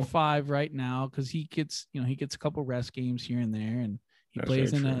 material. Top 5 right now because he gets a couple rest games here and there, and he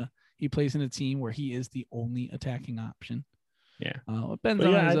plays in a team where he is the only attacking option. Yeah.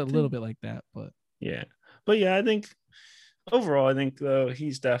 Benzema is a little bit like that, but yeah. But yeah, I think overall, though,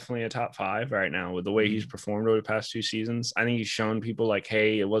 he's definitely a top 5 right now with the way he's performed over the past 2 seasons. I think he's shown people like,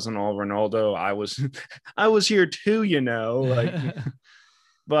 hey, it wasn't all Ronaldo. I was here too, like.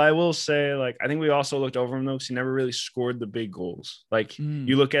 But I will say, like, I think we also looked over him though because he never really scored the big goals. Like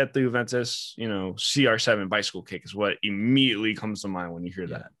you look at the Juventus, CR7 bicycle kick is what immediately comes to mind when you hear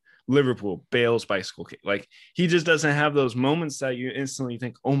that. Liverpool, Bale's bicycle kick. Like he just doesn't have those moments that you instantly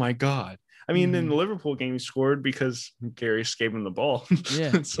think, oh my God, I mean, in the Liverpool game, he scored because Karius gave him the ball.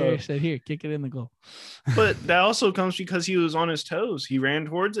 Yeah, so Karius said, "Here, kick it in the goal." But that also comes because he was on his toes. He ran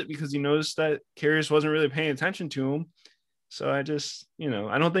towards it because he noticed that Karius wasn't really paying attention to him. So I just,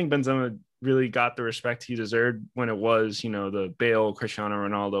 I don't think Benzema really got the respect he deserved when it was, the Bale, Cristiano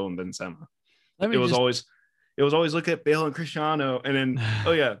Ronaldo, and Benzema. It was always look at Bale and Cristiano, and then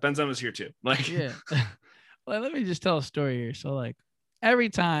Benzema's here too. Like, yeah. Well, let me just tell a story here. So, like, every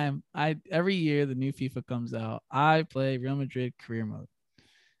year the new FIFA comes out, I play Real Madrid career mode.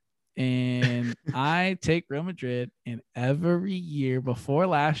 And I take Real Madrid, and every year before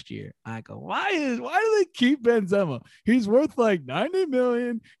last year, I go, why do they keep Benzema? He's worth like 90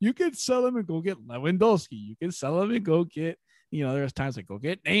 million. You could sell him and go get Lewandowski. You can sell him and go get, there's times like go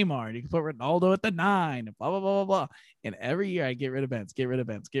get Neymar, and you can put Ronaldo at the 9 and blah, blah, blah, blah, blah. And every year I get rid of Benz.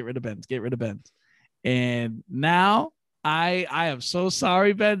 And now I am so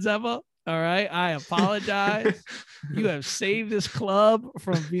sorry, Benzema. All right. I apologize. You have saved this club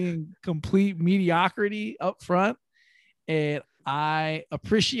from being complete mediocrity up front. And I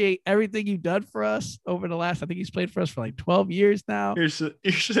appreciate everything you've done for us over the last, I think he's played for us for like 12 years now. You're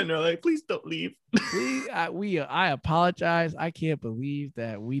sitting there like, please don't leave. I apologize. I can't believe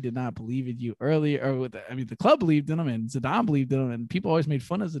that we did not believe in you earlier. The club believed in him, and Zidane believed in him, and people always made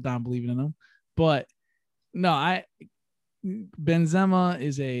fun of Zidane believing in him. But no, Benzema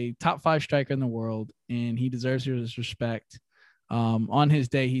is a top 5 striker in the world, and he deserves his respect. On his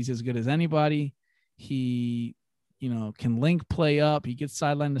day, he's as good as anybody. He, can link play up. He gets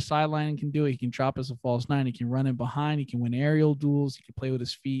sideline to sideline and can do it. He can drop as a false 9. He can run in behind. He can win aerial duels. He can play with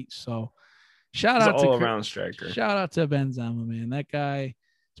his feet. So shout out to all-around striker. Shout out to Benzema, man. That guy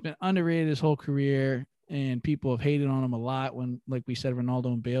has been underrated his whole career, and people have hated on him a lot when, like we said, Ronaldo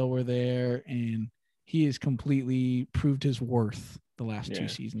and Bale were there, and he has completely proved his worth the last 2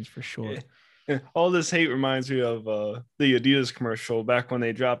 seasons for sure. Yeah. All this hate reminds me of the Adidas commercial back when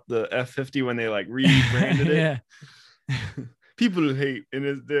they dropped the F50 when they like rebranded it. People who hate,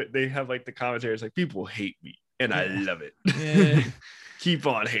 and they have like the commentaries like, people hate me and I love it. Yeah. Keep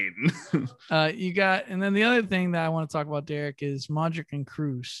on hating. And then the other thing that I want to talk about, Derek, is Modric and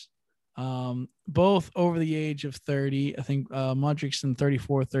Kroos. Both over the age of 30. I think Modric's in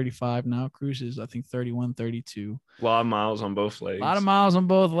 34, 35 now. Kroos is, I think, 31, 32. A lot of miles on both legs.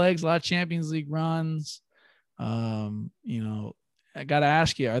 A lot of Champions League runs. I got to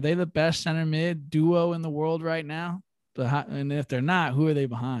ask you, are they the best center mid duo in the world right now? And if they're not, who are they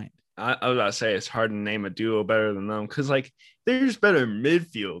behind? I was about to say it's hard to name a duo better than them because, like, there's better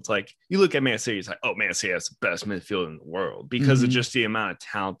midfields. Like, you look at Man City, it's like, oh, Man City has the best midfield in the world because of just the amount of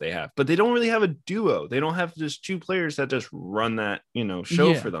talent they have. But they don't really have a duo. They don't have just 2 players that just run that,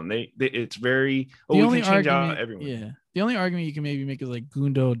 show for them. It's very, we can change out everyone. Yeah. The only argument you can maybe make is like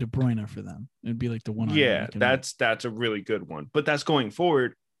Gundo, De Bruyne for them. It'd be like the one. Yeah, that's a really good one. But that's going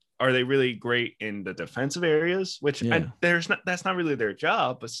forward. Are they really great in the defensive areas? That's not really their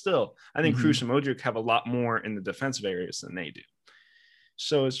job, but still, I think Kroos and Modric have a lot more in the defensive areas than they do.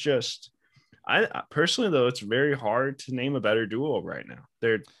 So it's just, I personally though, it's very hard to name a better duo right now.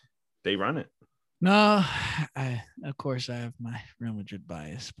 They run it. No, of course I have my Real Madrid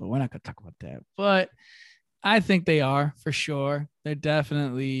bias, but we're not going to talk about that. But I think they are for sure. They're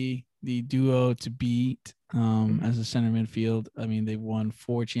definitely the duo to beat as a center midfield. I mean, they've won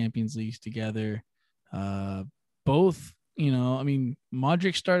 4 Champions Leagues together. Both,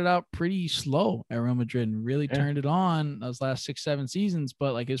 Modric started out pretty slow at Real Madrid and really turned it on those last 6-7 seasons.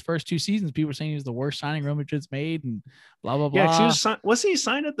 But like his first 2 seasons, people were saying he was the worst signing Real Madrid's made and blah, blah, blah. Yeah, wasn't he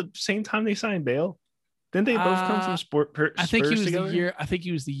signed at the same time they signed Bale? Didn't they both come from Spurs? I think he was together? I think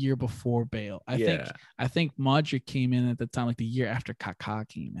he was the year before Bale. I think Modric came in at the time, like the year after Kaká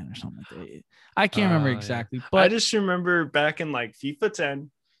came in or something like that. I can't remember exactly, but I just remember back in like FIFA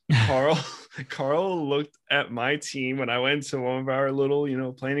 10, Carl looked at my team when I went to one of our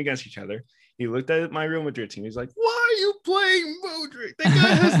little, playing against each other. He looked at my Real Madrid team. He's like, "Why are you playing Modric? That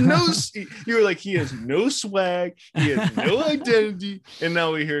guy has no." You were like, "He has no swag. He has no identity." And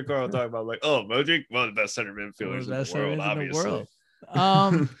now we hear Carl talk about like, "Oh, Modric, one of the best center midfielders in the world, obviously."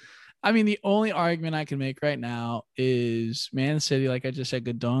 I mean, the only argument I can make right now is Man City, like I just said,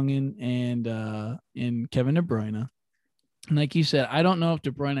 Gundogan and Kevin De Bruyne. And like you said, I don't know if De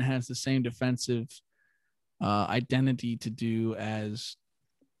Bruyne has the same defensive identity to do as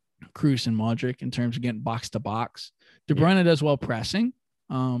Kroos and Modric in terms of getting box to box. De Bruyne does well pressing,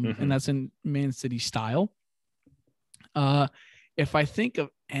 and that's in Man City style. If I think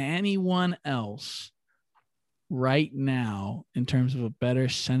of anyone else right now in terms of a better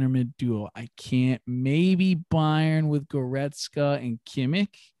center mid duo, I can't. Maybe Bayern with Goretzka and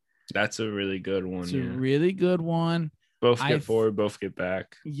Kimmich. That's a really good one. It's a really good one. Both get forward, both get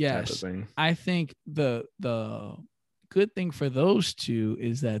back. Yes. Type of thing. I think the good thing for those two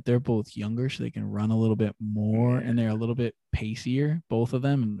is that they're both younger, so they can run a little bit more, and they're a little bit pacier, both of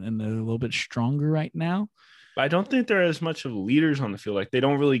them, and they're a little bit stronger right now. But I don't think they're as much of leaders on the field. Like, they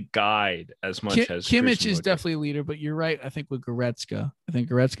don't really guide as much as Kimmich is definitely a leader, but you're right. I think with Goretzka,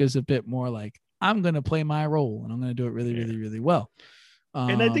 is a bit more like, I'm going to play my role and I'm going to do it really, really, really well.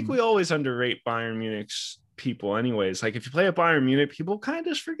 And I think we always underrate Bayern Munich's people anyways. Like, if you play at Bayern Munich, people kind of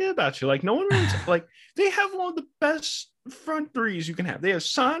just forget about you. Like, no one really like, they have one of the best front threes you can have. They have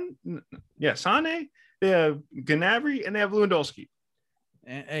Sane, they have Gnabry, and they have Lewandowski.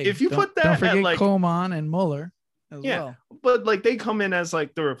 Hey, if you put that, don't forget at like Coman and Muller as well. But like, they come in as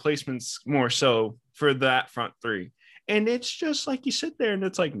like the replacements more so for that front three, and it's just like, you sit there and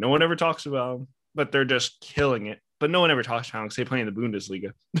it's like, no one ever talks about them, but they're just killing it. But no one ever talks about them because they play in the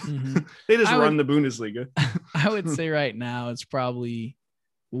Bundesliga. Mm-hmm. They just run the Bundesliga. I would say right now it's probably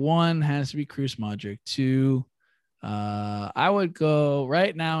one has to be Kroos Modric. Two, I would go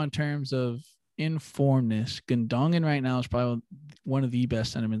right now in terms of informedness. Gundogan right now is probably one of the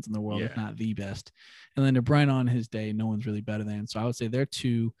best sentiments in the world, if not the best. And then De Bruyne on his day, no one's really better than. So I would say they're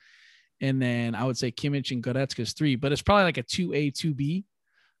two. And then I would say Kimmich and Goretzka is three, but it's probably like a 2A, 2B.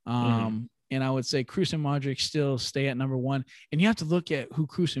 And I would say Kroos and Modric still stay at number one. And you have to look at who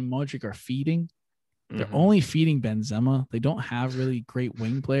Kroos and Modric are feeding. They're only feeding Benzema. They don't have really great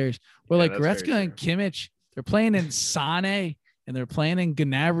wing players. Where like Goretzka and Kimmich, they're playing in Sane and they're playing in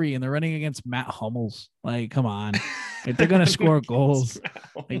Gnabry and they're running against Matt Hummels. Like, come on. Like, they're going to score goals.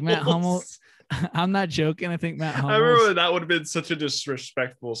 Like Matt Hummels. I'm not joking. I think Matt Hummels. I remember that would have been such a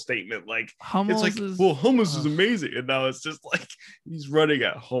disrespectful statement. Like, Hummels, it's like, Hummels is amazing. And now it's just like, he's running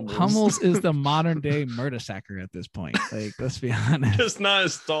at Hummels. Hummels is the modern day Mertesacker at this point. Like, let's be honest. Just not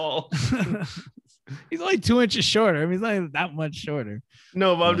as tall. He's only 2 inches shorter. I mean, he's not that much shorter.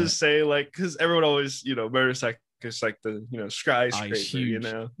 No, but I'm just saying, like, because everyone always, Mertesacker is like the, skyscraper,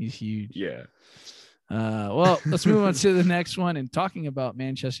 He's huge. Yeah. Well, let's move on to the next one. And talking about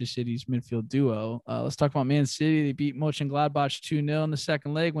Manchester City's midfield duo, let's talk about Man City. They beat Mönchengladbach 2-0 in the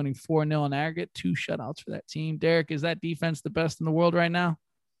second leg, winning 4-0 in aggregate. 2 shutouts for that team. Derek, is that defense the best in the world right now?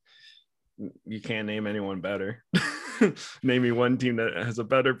 You can't name anyone better. Name me one team that has a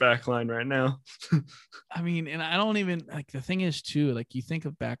better back line right now. I mean, and I don't even, like, the thing is too, like, you think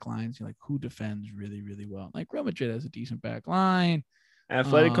of back lines, you're like, who defends really, really well? Like, Real Madrid has a decent back line.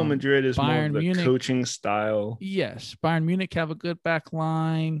 Atletico Madrid is Bayern more of the Munich, coaching style. Yes. Bayern Munich have a good back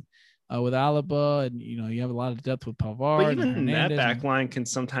line with Alaba, and you have a lot of depth with Pavard. But even that back line can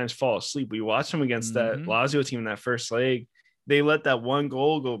sometimes fall asleep. We watched them against that Lazio team in that first leg. They let that one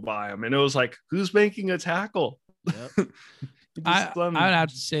goal go by them, and it was like, who's making a tackle? Yep. I would have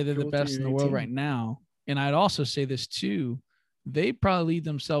to say they're the best in the world right now. And I'd also say this too. They probably leave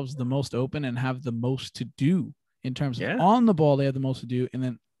themselves the most open and have the most to do in terms of on the ball. They have the most to do. And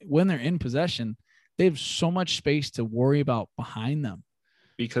then when they're in possession, they have so much space to worry about behind them.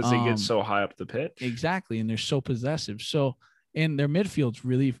 Because they get so high up the pitch. Exactly. And they're so possessive. So, and their midfield's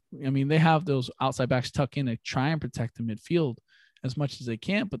really, I mean, they have those outside backs tuck in to try and protect the midfield as much as they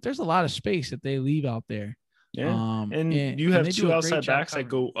can, but there's a lot of space that they leave out there. Yeah. And you have two outside backs that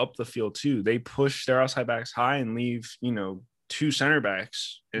go up the field too. They push their outside backs high and leave, 2 center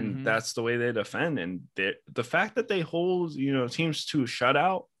backs, and that's the way they defend. And the fact that they hold, teams to a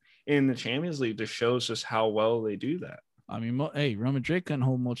shutout in the Champions League just shows us how well they do that. I mean, hey, Real Madrid couldn't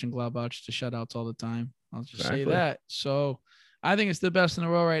hold Mönchengladbach to shutouts all the time. I'll just say that. So I think it's the best in the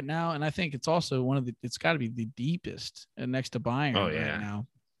world right now. And I think it's also it's got to be the deepest next to Bayern right now.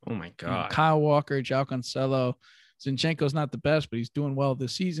 Oh my God. Kyle Walker, João Cancelo. Zinchenko's not the best, but he's doing well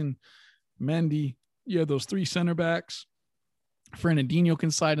this season. Mendy, those 3 center backs. Fernandinho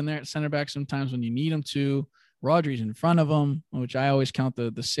can slide in there at center back sometimes when you need him to. Rodri's in front of him, which I always count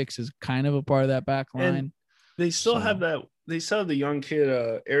the 6 as kind of a part of that back line. And they still have that. They still have the young kid,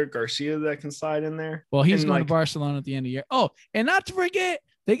 Eric Garcia, that can slide in there. Well, he's going to Barcelona at the end of the year. Oh, and not to forget,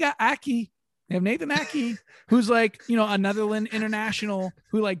 they got Aki. They have Nathan Aki, who's like, a Netherlands international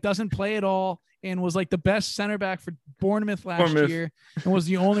who doesn't play at all and was the best center back for Bournemouth last year and was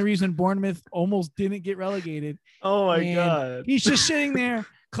the only reason Bournemouth almost didn't get relegated. Oh my God. He's just sitting there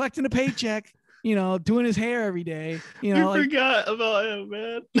collecting a paycheck, doing his hair every day. You forgot about him,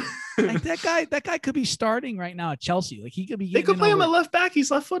 man. that guy could be starting right now at Chelsea. He could be. They could play him at left back.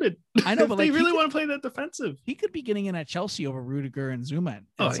 He's left-footed. I know, but they really want to play that defensive. He could be getting in at Chelsea over Rudiger and Zuma.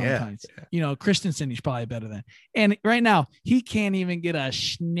 Christensen, he's probably better than. And right now, he can't even get a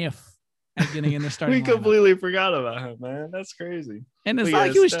sniff at getting in the starting We lineup. completely forgot about him, man. That's crazy. And it's not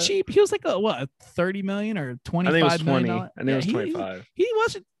like he was cheap. He was like a 30 million or 25 million. I think it was 25. He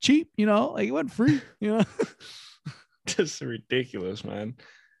wasn't cheap, like he wasn't free, Just ridiculous, man.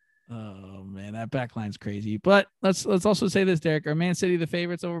 Oh man, that back line's crazy. But let's also say this, Derek: are Man City the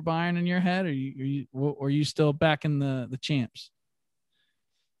favorites over Bayern in your head, or are you still back in the champs?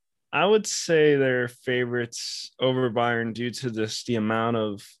 I would say they're favorites over Bayern due to the amount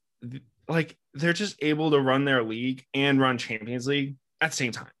of they're just able to run their league and run Champions League at the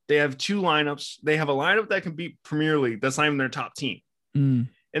same time. They have two lineups. They have a lineup that can beat Premier League. That's not even their top team. And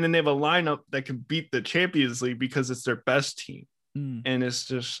then they have a lineup that can beat the Champions League because it's their best team. And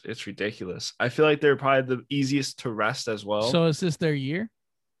it's ridiculous. I feel like they're probably the easiest to rest as well. So is this their year?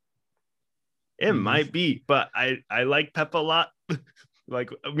 It might be, but I like Pep a lot. Like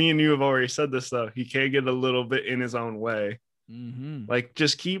me and you have already said this though. He can get a little bit in his own way. Like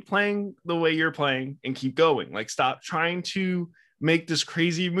just keep playing the way you're playing and keep going. Like stop trying to make this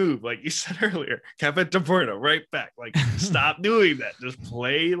crazy move. Like you said earlier, Kevin De Bruyne right back. Like stop doing that. Just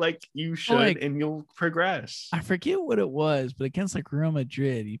play like you should and you'll progress. I forget what it was, but against like Real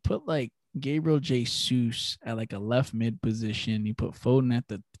Madrid, he put like Gabriel Jesus at like a left mid position. He put Foden at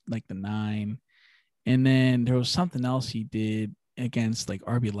the 9. And then there was something else he did against like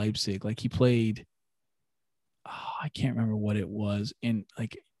RB Leipzig. Like he played, I can't remember what it was. And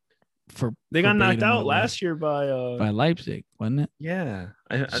like they got knocked out last year by Leipzig, wasn't it? Yeah.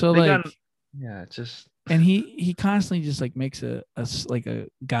 And he constantly just like makes a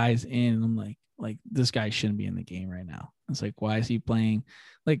guy's in, and I'm like this guy shouldn't be in the game right now. It's like, why is he playing?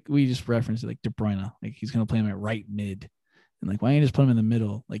 Like we just referenced it, like De Bruyne, like he's gonna play him at right mid, and like why don't you just put him in the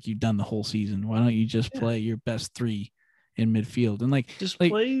middle like you've done the whole season? Why don't you just play your best 3 in midfield and like just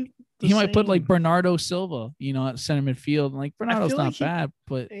like, play? He might put like Bernardo Silva, at center midfield. And like Bernardo's not bad,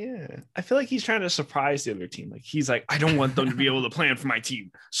 but I feel like he's trying to surprise the other team. Like he's like, I don't want them to be able to plan for my team.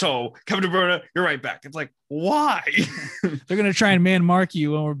 So Kevin De Bruyne, you're right back. It's like, why? They're gonna try and man mark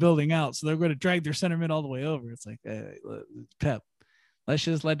you when we're building out, so they're going to drag their center mid all the way over. It's like, Pep, let's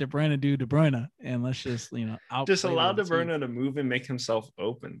just let De Bruyne do De Bruyne, and let's just just allow De Bruyne to move and make himself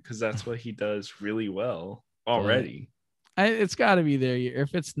open, because that's what he does really well already. It's got to be their year.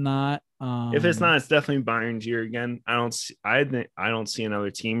 If it's not, it's definitely Bayern's year again. I don't see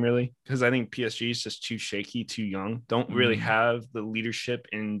another team really, because I think PSG is just too shaky, too young. Don't really have the leadership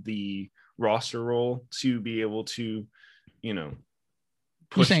in the roster role to be able to, push.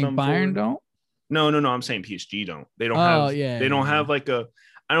 You're saying them Bayern forward. don't? No. I'm saying PSG don't. They don't have. They don't have like a.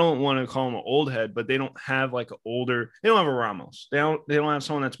 I don't want to call him an old head, but they don't have like an older. They don't have a Ramos. They don't have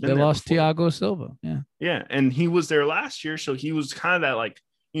someone that's been. They there lost before. Thiago Silva. Yeah, and he was there last year, so he was kind of that like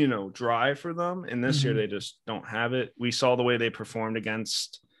drive for them. And this year they just don't have it. We saw the way they performed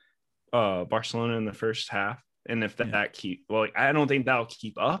against Barcelona in the first half, and if that I don't think that'll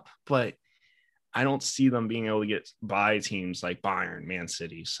keep up, but I don't see them being able to get by teams like Bayern, Man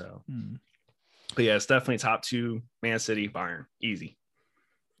City. So, but yeah, it's definitely top 2: Man City, Bayern, easy.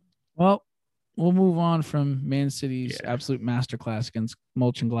 Well, we'll move on from Man City's absolute masterclass against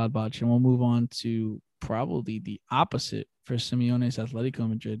Mönchengladbach, and we'll move on to probably the opposite for Simeone's Atletico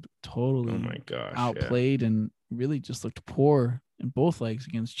Madrid. Totally outplayed and really just looked poor in both legs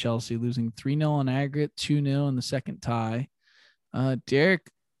against Chelsea, losing 3-0 on aggregate, 2-0 in the second tie. Derek,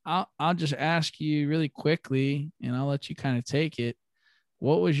 I'll just ask you really quickly, and I'll let you kind of take it.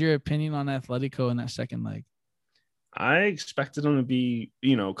 What was your opinion on Atletico in that second leg? I expected them to be,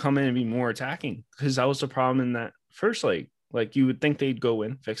 come in and be more attacking, because that was the problem in that first leg. Like you would think they'd go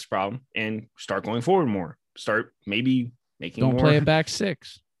in, fix the problem, and start going forward more. Start maybe making Don't play a back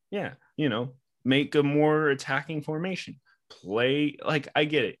 6. Yeah, make a more attacking formation. Play like I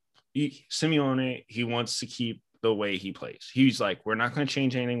get it. Simeone, he wants to keep the way he plays. He's like, we're not going to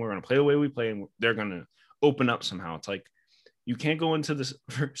change anything. We're going to play the way we play, and they're going to open up somehow. It's like you can't go into this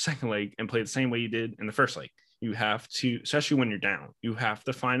second leg and play the same way you did in the first leg. You have to, especially when you're down, you have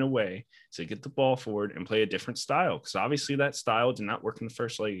to find a way to get the ball forward and play a different style, because obviously that style did not work in the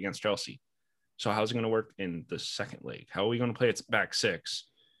first leg against Chelsea. So how's it going to work in the second leg? How are we going to play its back 6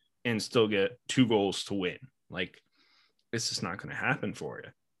 and still get 2 goals to win? Like, it's just not going to happen for you.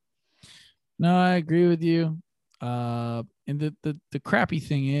 No, I agree with you. And the crappy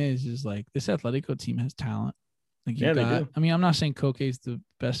thing is like this Atletico team has talent. Like they do. I mean, I'm not saying Koke is the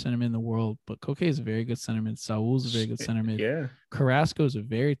best centerman in the world, but Koke is a very good centerman. Saul's a very good centerman. Yeah. Carrasco is a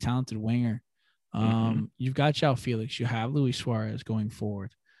very talented winger. You've got João Felix. You have Luis Suarez going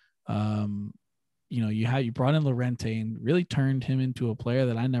forward. You brought in Llorente and really turned him into a player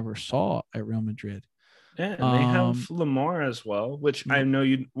that I never saw at Real Madrid. Yeah, and they have Lamar as well, which I know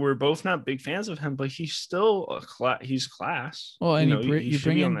we're both not big fans of him, but he's still he's class. Well, and he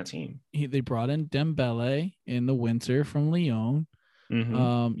should be on that team. They brought in Dembele in the winter from Lyon.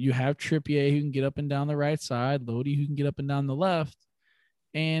 Mm-hmm. You have Trippier who can get up and down the right side, Lodi who can get up and down the left,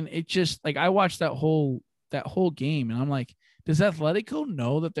 and it just like I watched that whole game, and I'm like, does Atletico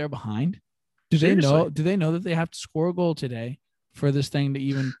know that they're behind? Do they know that they have to score a goal today for this thing to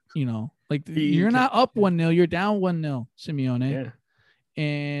even, like you're not up 1-0, you're down 1-0, Simeone. Yeah.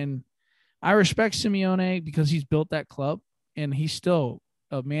 And I respect Simeone because he's built that club, and he's still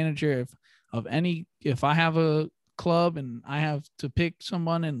a manager if I have a club and I have to pick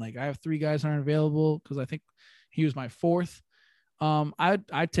someone and like I have 3 guys aren't available because I think he was my 4th.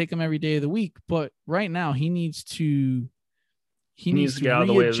 I'd take him every day of the week, but right now he needs to get out of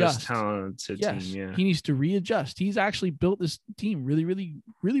the way of this talented team. Yeah, he needs to readjust. He's actually built this team really, really,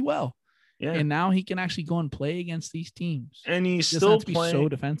 really well. Yeah, and now he can actually go and play against these teams. And he's still playing so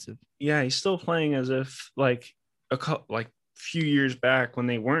defensive. Yeah, he's still playing as if like few years back when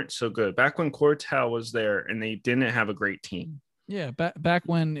they weren't so good. Back when Courtois was there and they didn't have a great team. Yeah, back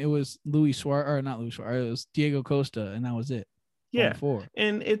when it was Luis Suarez, or not Luis Suarez, it was Diego Costa, and that was it. Yeah,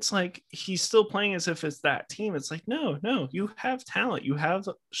 and it's like he's still playing as if it's that team. It's like, no, you have talent. You have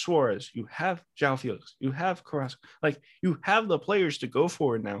Suarez, you have João Felix, you have Carrasco. Like, you have the players to go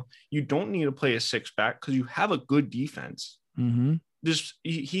forward now. You don't need to play a 6-back because you have a good defense. Mm-hmm. Just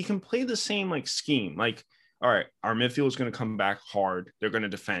he can play the same like scheme. Like, all right, our midfield is going to come back hard. They're going to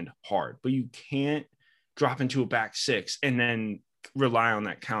defend hard, but you can't drop into a back 6 and then rely on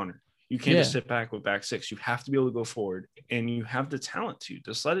that counter. You can't just sit back with back 6. You have to be able to go forward, and you have the talent to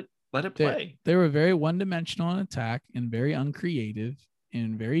just let it play. They were very one-dimensional in attack and very uncreative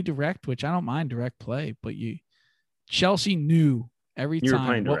and very direct, which I don't mind direct play, but Chelsea knew every time. You were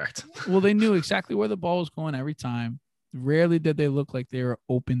playing direct. Well, they knew exactly where the ball was going every time. Rarely did they look like they were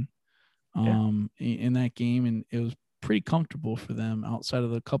open in that game, and it was pretty comfortable for them outside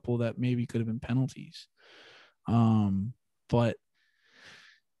of the couple that maybe could have been penalties. But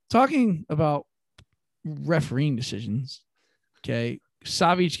talking about refereeing decisions, okay,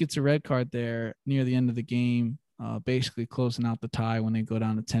 Savic gets a red card there near the end of the game, basically closing out the tie when they go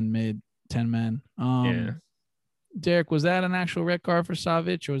down to 10 men. Derek, was that an actual red card for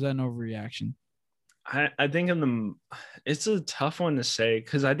Savic, or was that an overreaction? I think it's a tough one to say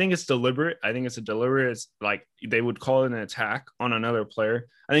because I think it's deliberate. It's like they would call it an attack on another player.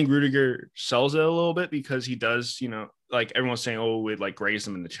 I think Rudiger sells it a little bit because he does, like everyone's saying, oh, it like grazed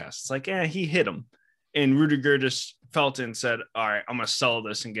him in the chest. It's like, he hit him. And Rudiger just felt it and said, all right, I'm going to sell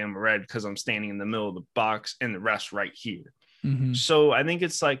this and give him a red because I'm standing in the middle of the box and the rest right here. Mm-hmm. So I think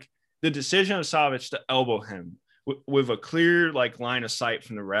it's like the decision of Savic to elbow him with a clear like line of sight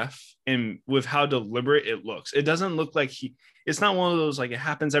from the ref and with how deliberate it looks. It doesn't look like it's not one of those, like it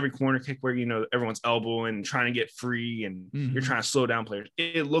happens every corner kick where, everyone's elbowing and trying to get free and you're trying to slow down players.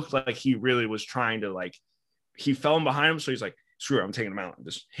 It looked like he really was trying to he fell in behind him. So he's like, screw it, I'm taking him out and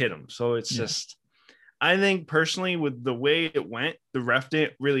just hit him. So it's just, I think personally with the way it went, the ref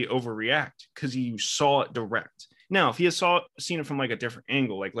didn't really overreact because he saw it direct. Now, if he had seen it from like a different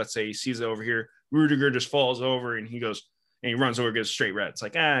angle, like let's say he sees it over here, Rudiger just falls over and he goes and he runs over, gets a straight red. It's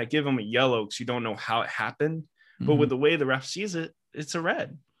like, give him a yellow because you don't know how it happened. Mm-hmm. But with the way the ref sees it, it's a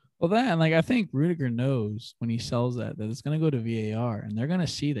red. Well, I think Rudiger knows when he sells that it's going to go to VAR and they're going to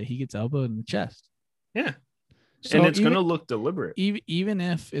see that he gets elbowed in the chest. Yeah. So and it's going to look deliberate. Even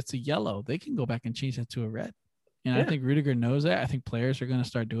if it's a yellow, they can go back and change that to a red. And I think Rudiger knows that. I think players are going to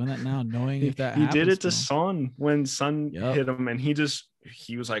start doing that now, knowing if that happens. He did it to Son when Son hit him, and he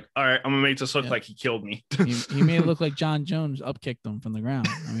was like, all right, I'm going to make this look like he killed me. he made it look like John Jones upkicked him from the ground.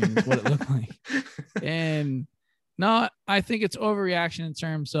 I mean, it's what it looked like. And no, I think it's overreaction in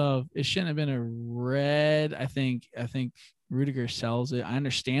terms of it shouldn't have been a red. I think Rudiger sells it. I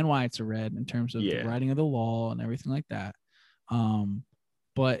understand why it's a red in terms of the writing of the law and everything like that.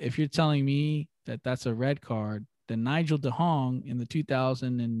 But if you're telling me that that's a red card, then Nigel de Jong in the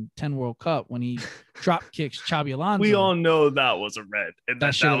 2010 World Cup when he drop kicks Xabi Alonso. We all know that was a red, and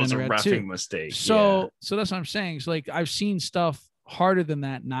that was a reffing mistake. So that's what I'm saying. So like I've seen stuff harder than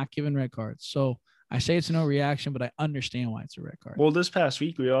that not given red cards. So I say it's no reaction, but I understand why it's a red card. Well, this past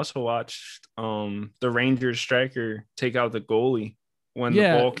week we also watched the Rangers striker take out the goalie when the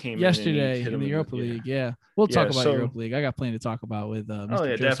ball came yesterday in the Europa League. Yeah. We'll talk about Europa League. I got plenty to talk about with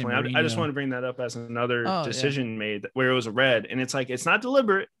Mr. Definitely. Mourinho. I just want to bring that up as another decision made where it was a red, and it's like it's not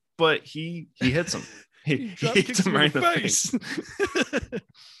deliberate, but he hits him. he hits him right in the face.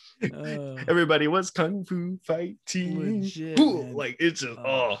 Everybody was kung fu fighting. Legit, like it's just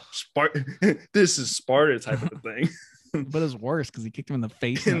this is Sparta type of thing. But it's worse because he kicked him in the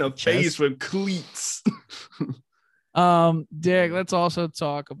face. In the face with cleats. Derek, let's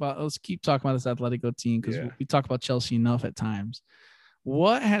keep talking about this Atletico team because we talk about Chelsea enough at times.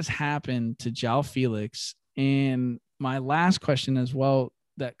 What has happened to João Felix? And my last question as well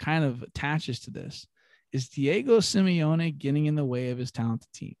that kind of attaches to this is Diego Simeone getting in the way of his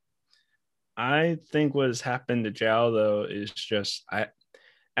talented team? I think what has happened to João though is just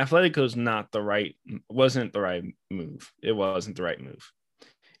Atletico's wasn't the right move. It wasn't the right move.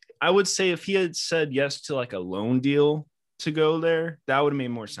 I would say if he had said yes to like a loan deal to go there, that would have made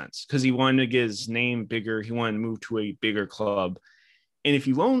more sense because he wanted to get his name bigger. He wanted to move to a bigger club. And if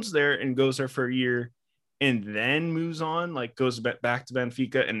he loans there and goes there for a year and then moves on, like goes back to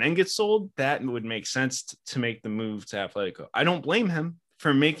Benfica and then gets sold, that would make sense to make the move to Atletico. I don't blame him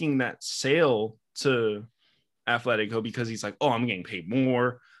for making that sale to Atletico because he's like, oh, I'm getting paid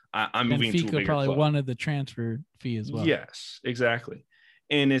more. I'm moving to a bigger probably club. Wanted the transfer fee as well. Yes, exactly.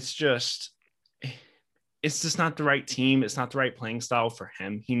 And it's just not the right team. It's not the right playing style for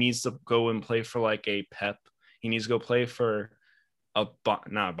him. He needs to go and play for like a Pep. He needs to go play for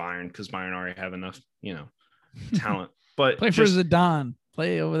not Bayern because Bayern already have enough, talent. But play for Zidane.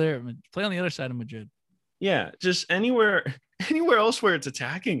 Play over there. Play on the other side of Madrid. Yeah, just anywhere else where it's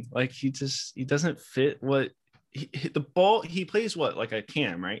attacking. Like he doesn't fit what the ball. He plays what like a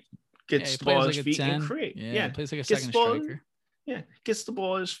cam, right? Gets the ball at his feet and create. Yeah, plays like a second striker. Yeah, gets the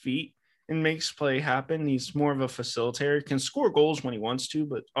ball at his feet and makes play happen. He's more of a facilitator. Can score goals when he wants to,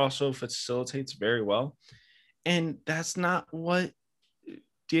 but also facilitates very well. And that's not what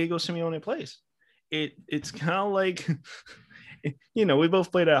Diego Simeone plays. It's kind of like, we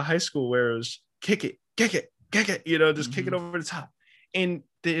both played at high school where it was kick it, just kick it over the top. And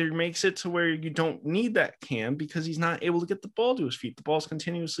it makes it to where you don't need that cam because he's not able to get the ball to his feet. The ball's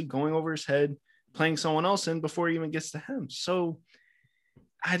continuously going over his head, playing someone else in before he even gets to him. So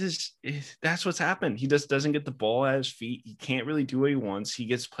that's what's happened. He just doesn't get the ball at his feet. He can't really do what he wants. He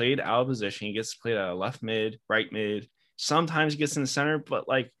gets played out of position. He gets played out of left mid, right mid. Sometimes he gets in the center, but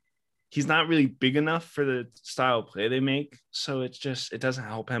like he's not really big enough for the style of play they make. So it doesn't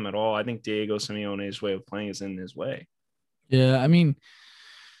help him at all. I think Diego Simeone's way of playing is in his way. Yeah, I mean,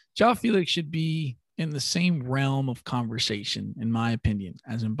 João Felix should be in the same realm of conversation, in my opinion,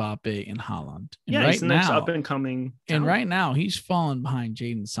 as Mbappe and Haaland. And he's the next up and coming. And right now, he's fallen behind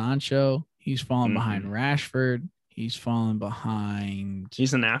Jadon Sancho. He's fallen behind Rashford. He's fallen behind.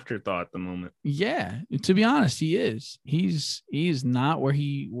 He's an afterthought at the moment. Yeah, to be honest, he is. He's not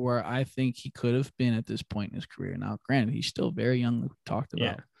where I think he could have been at this point in his career. Now, granted, he's still very young, like we talked about.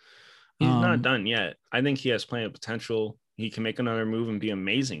 Yeah. He's not done yet. I think he has plenty of potential. He can make another move and be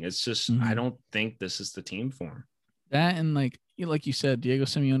amazing. It's just I don't think this is the team for him. That and like you said, Diego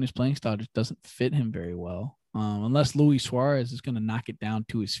Simeone's playing style just doesn't fit him very well. Unless Luis Suarez is going to knock it down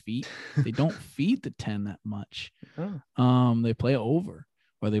to his feet. They don't feed the 10 that much. They play over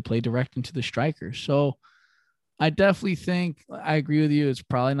or they play direct into the striker. So I definitely think I agree with you. It's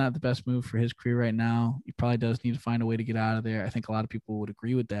probably not the best move for his career right now. He probably does need to find a way to get out of there. I think a lot of people would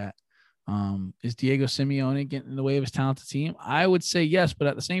agree with that. Is Diego Simeone getting in the way of his talented team? I would say yes, but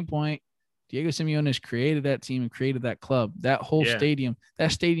at the same point, Diego Simeone has created that team and created that club. That whole stadium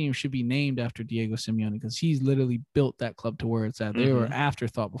should be named after Diego Simeone because he's literally built that club to where it's at. They were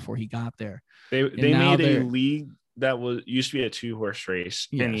afterthought before he got there. They made a league that used to be a 2-horse race,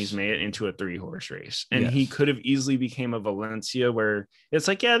 and he's made it into a 3-horse race. And he could have easily became a Valencia where it's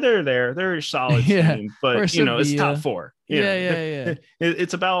like, they're there, they're a solid team, but it's top 4.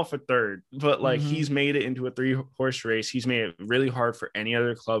 It's a battle for third, but like he's made it into a 3-horse race. He's made it really hard for any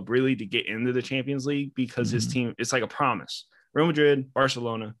other club really to get into the Champions League because his team, it's like a promise. Real Madrid,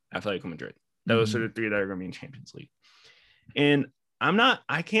 Barcelona, Atletico Madrid. Those are the 3 that are going to be in Champions League. And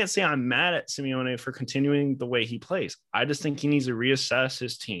I can't say I'm mad at Simeone for continuing the way he plays. I just think he needs to reassess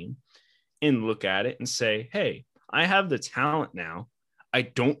his team and look at it and say, hey, I have the talent now. I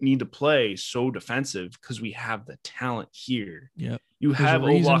don't need to play so defensive because we have the talent here. Yeah.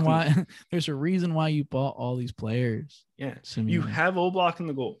 There's a reason why you bought all these players. Yeah. Simeone. You have Oblak in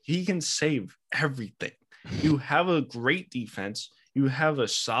the goal. He can save everything. You have a great defense. You have a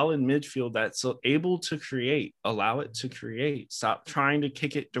solid midfield that's able to create, allow it to create. Stop trying to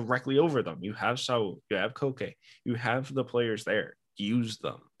kick it directly over them. You have Saul, you have Koke, you have the players there. Use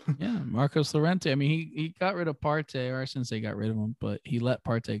them. Yeah, Marcos Llorente. I mean, he got rid of Partey, or I shouldn't say got rid of him, but he let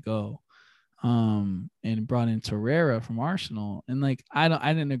Partey go, and brought in Torreira from Arsenal. And like, I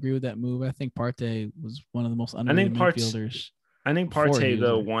didn't agree with that move. I think Partey was one of the most underrated midfielders. I think Partey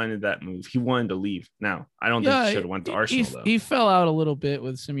though wanted that move. He wanted to leave. Now, I don't think he should have went to Arsenal though. He fell out a little bit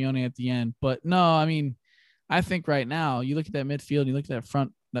with Simeone at the end, but no, I mean, I think right now you look at that midfield, you look at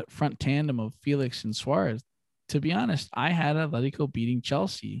that front tandem of Felix and Suarez. To be honest, I had Atletico beating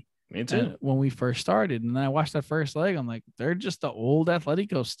Chelsea. Me too. When we first started, and then I watched that first leg, I'm like, they're just the old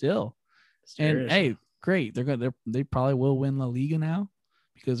Atletico still. Seriously. And hey, great, they probably will win La Liga now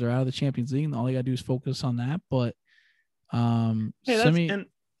because they're out of the Champions League, and all they gotta do is focus on that. But and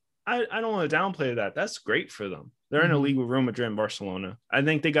I don't want to downplay that. That's great for them. They're in a league with Real Madrid and Barcelona. I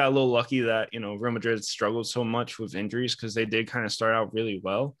think they got a little lucky that, Real Madrid struggled so much with injuries because they did kind of start out really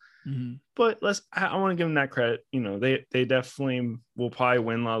well. Mm-hmm. But I want to give them that credit. They definitely will probably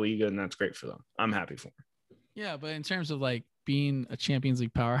win La Liga, and that's great for them. I'm happy for them. Yeah, but in terms of like being a Champions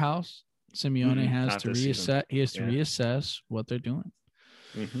League powerhouse, Simeone has to reassess. He has to reassess what they're doing.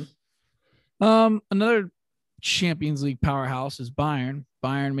 Mm-hmm. Another Champions League powerhouse is Bayern.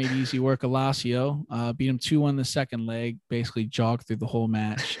 Bayern made easy work of Lazio. Beat him 2-1 the second leg. Basically jogged through the whole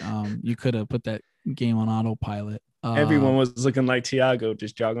match. You could have put that game on autopilot. Everyone was looking like Thiago,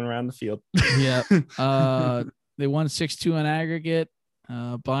 just jogging around the field. Yeah. They won 6-2 in aggregate.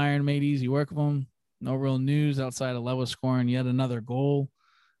 Bayern made easy work of them. No real news outside of Lewa scoring yet another goal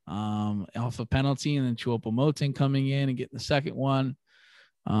off a penalty, and then Choupo-Moting coming in and getting the second one.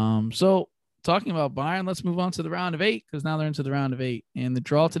 So talking about Bayern, let's move on to the round of 8 because now they're into the round of 8. And the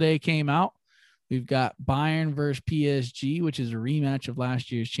draw today came out. We've got Bayern versus PSG, which is a rematch of last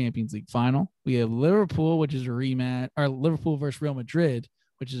year's Champions League final. We have Liverpool, which is a rematch, or Liverpool versus Real Madrid,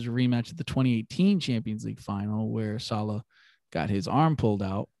 which is a rematch of the 2018 Champions League final where Salah got his arm pulled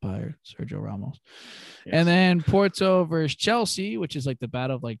out by Sergio Ramos. Yes. And then Porto versus Chelsea, which is like the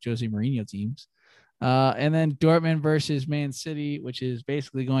battle of like Jose Mourinho teams. And then Dortmund versus Man City, which is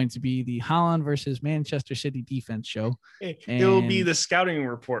basically going to be the Haaland versus Manchester City defense show. It will be the scouting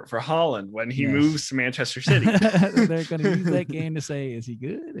report for Haaland when he moves to Manchester City. They're going to use that game to say, is he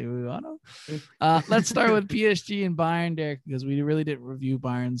good? Let's start with PSG and Bayern, Derek, because we really didn't review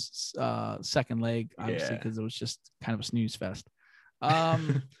Bayern's second leg, obviously, because it was just kind of a snooze fest.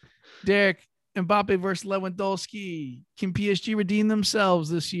 Derek, Mbappe versus Lewandowski. Can PSG redeem themselves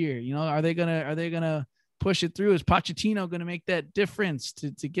this year? Are they gonna push it through? Is Pochettino gonna make that difference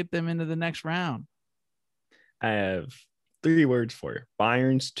to get them into the next round? I have 3 words for you.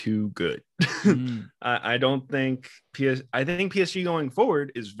 Bayern's too good. I don't think I think PSG going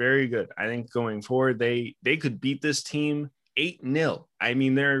forward is very good. I think going forward they could beat this team 8-0. I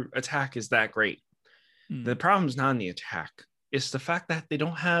mean, their attack is that great. The problem is not in the attack. It's the fact that they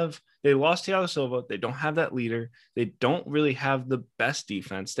lost Thiago Silva. They don't have that leader. They don't really have the best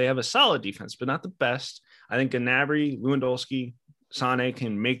defense. They have a solid defense, but not the best. I think Gnabry, Lewandowski, Sané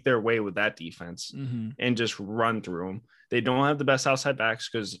can make their way with that defense and just run through them. They don't have the best outside backs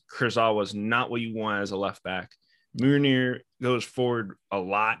because Kurzawa was not what you want as a left back. Meunier goes forward a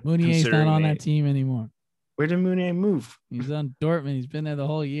lot. Meunier's not on that team anymore. Where did Meunier move? He's on Dortmund. He's been there the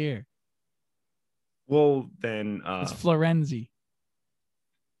whole year. Well, then it's Florenzi.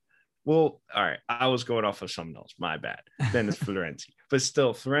 Well, all right. I was going off of something else. My bad. Then it's Florenzi. But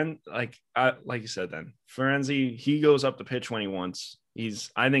still, like you said, then Florenzi, he goes up the pitch when he wants.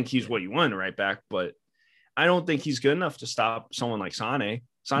 I think he's what you want right back, but I don't think he's good enough to stop someone like Sané.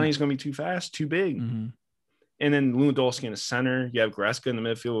 Sané's going to be too fast, too big. And then Lewandowski in the center. You have Goretzka in the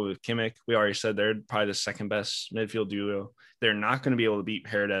midfield with Kimmich. We already said they're probably the second best midfield duo. They're not going to be able to beat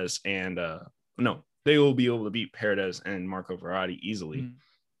Paredes and they will be able to beat Paredes and Marco Verratti easily.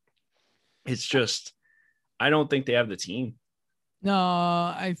 It's just, I don't think they have the team. No,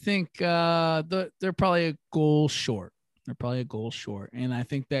 I think they're probably a goal short. And I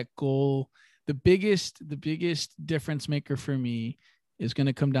think that goal, the biggest difference maker for me is going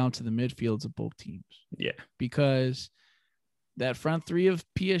to come down to the midfields of both teams. Yeah. Because that front 3 of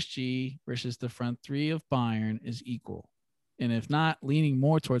PSG versus the front 3 of Bayern is equal. And if not, leaning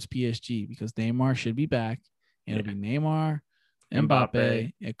more towards PSG because Neymar should be back. And it'll be Neymar,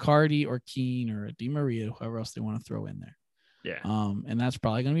 Mbappe, Icardi or Keane or Di Maria, whoever else they want to throw in there. Yeah. And that's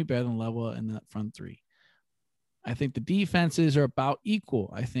probably going to be better than Lewa in that front 3. I think the defenses are about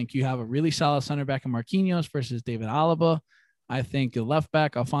equal. I think you have a really solid center back in Marquinhos versus David Alaba. I think the left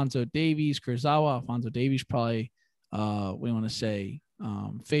back, Alphonso Davies, Kurzawa. Alphonso Davies probably, we want to say,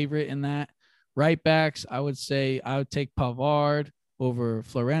 favorite in that. Right backs, I would take Pavard over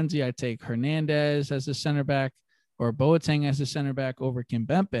Florenzi. I'd take Hernandez as a center back or Boateng as a center back over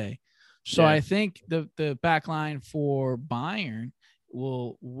Kimpembe. So I think the back line for Bayern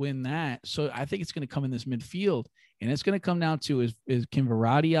will win that. So I think it's going to come in this midfield, and it's going to come down to is can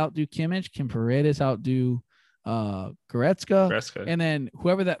Verratti outdo Kimmich? Can Paredes outdo Goretzka, and then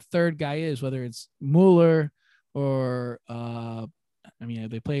whoever that third guy is, whether it's Mueller or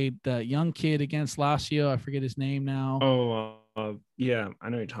they played the young kid against Lazio. I forget his name now. Yeah, I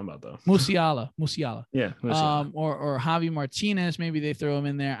know what you're talking about though. Musiala. Yeah, Musiala. Or Javi Martinez. Maybe they throw him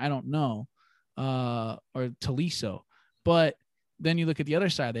in there. I don't know. Or Tolisso. But then you look at the other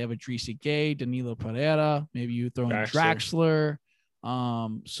side. They have Idrissa Gueye, Danilo Pereira. Maybe you throw in Draxler.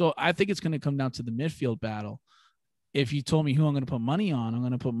 So I think it's going to come down to the midfield battle. If you told me who I'm going to put money on, I'm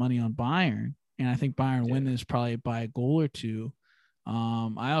going to put money on Bayern. And I think Bayern win this probably by a goal or two.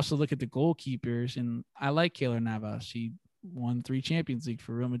 I also look at the goalkeepers, and I like Keylor Navas. He won 3 Champions League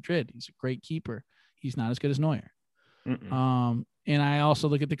for Real Madrid. He's a great keeper. He's not as good as Neuer. And I also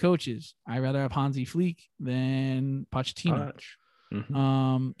look at the coaches. I'd rather have Hansi Flick than Pochettino.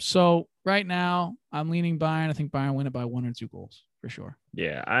 So right now, I'm leaning Bayern. I think Bayern win it by 1 or 2 goals for sure.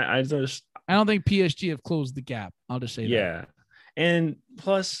 Yeah, I don't think PSG have closed the gap. I'll just say that. Yeah. And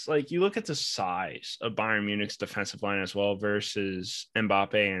plus, like, you look at the size of Bayern Munich's defensive line as well versus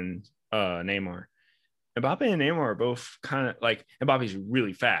Mbappe and Neymar. Mbappe and Neymar are both kind of like, Mbappe's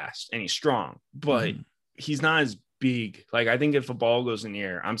really fast and he's strong, but he's not as big. Like, I think if a ball goes in the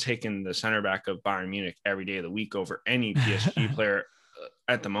air, I'm taking the center back of Bayern Munich every day of the week over any PSG player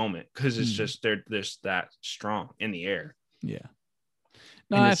at the moment, because it's just they're that strong in the air. Yeah.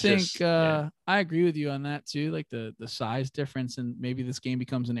 No, I think I agree with you on that too. Like the size difference, and maybe this game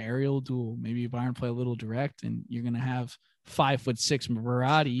becomes an aerial duel. Maybe Bayern play a little direct, and you're gonna have 5'6"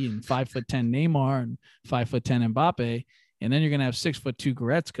 Verratti and 5'10" Neymar and 5'10" Mbappe, and then you're gonna have 6'2"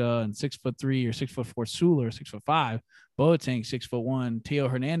 Goretzka and 6'3" or 6'4" Süle or 6'5" Boateng, 6'1". Theo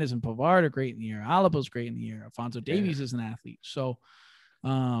Hernandez and Pavard are great in the air. Alaba's great in the air. Alphonso Davies is an athlete. So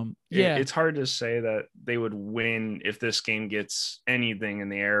it's hard to say that they would win if this game gets anything in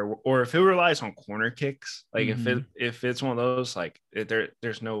the air, or if it relies on corner kicks. Like if it's one of those, like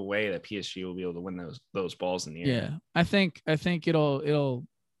there's no way that PSG will be able to win those balls in the air. Yeah, I think it'll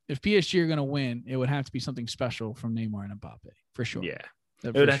if PSG are going to win, it would have to be something special from Neymar and Mbappe for sure. Yeah,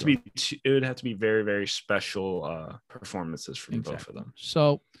 it would have to be very, very special performances from both of them.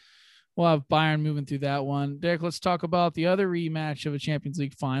 So we'll have Bayern moving through that one. Derek, let's talk about the other rematch of a Champions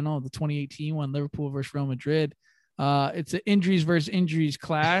League final, the 2018 one, Liverpool versus Real Madrid. It's an injuries versus injuries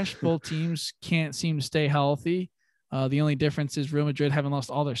clash. Both teams can't seem to stay healthy. The only difference is Real Madrid haven't lost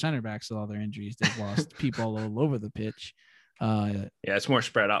all their center backs with all their injuries. They've lost people all over the pitch. It's more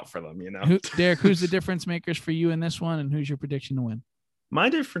spread out for them, you know. Derek, who's the difference makers for you in this one, and who's your prediction to win? My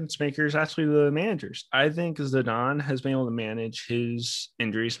difference maker is actually the managers. I think Zidane has been able to manage his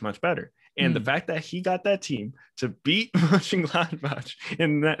injuries much better. And the fact that he got that team to beat Mönchengladbach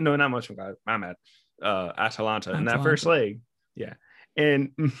Atalanta in that first leg. Yeah.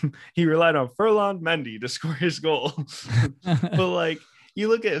 And he relied on Ferland Mendy to score his goal. But like, you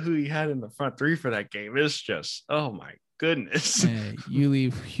look at who he had in the front three for that game, it's just, oh my goodness. Hey, you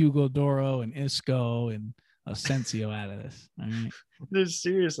leave Hugo Doro and Isco and Asensio out of this. All right. There's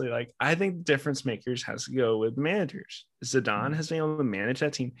seriously, like, I think the difference makers has to go with managers. Zidane has been able to manage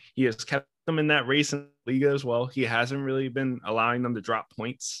that team. He has kept them in that race in the Liga as well. He hasn't really been allowing them to drop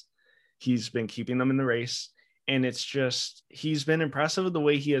points. He's been keeping them in the race. And it's just, he's been impressive with the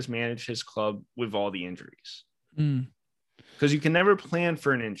way he has managed his club with all the injuries. Because you can never plan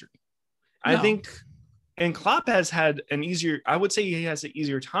for an injury. No. I think, and Klopp has had I would say he has an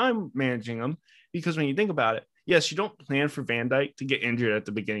easier time managing them, because when you think about it, yes, you don't plan for Van Dijk to get injured at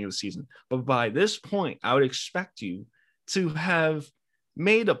the beginning of the season. But by this point, I would expect you to have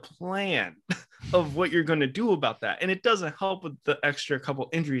made a plan of what you're going to do about that. And it doesn't help with the extra couple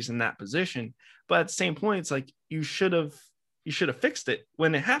injuries in that position. But at the same point, it's like you should have fixed it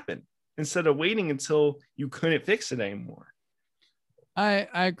when it happened instead of waiting until you couldn't fix it anymore. I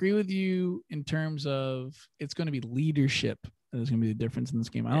agree with you in terms of it's going to be leadership that is going to be the difference in this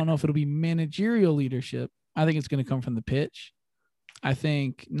game. I don't know if it'll be managerial leadership. I think it's going to come from the pitch. I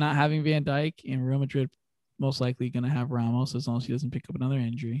think not having Van Dijk and Real Madrid most likely going to have Ramos as long as he doesn't pick up another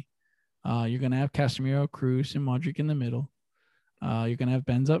injury. You're going to have Casemiro, Kroos, and Modric in the middle. You're going to have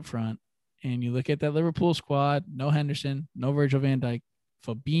Benz up front. And you look at that Liverpool squad, no Henderson, no Virgil van Dijk.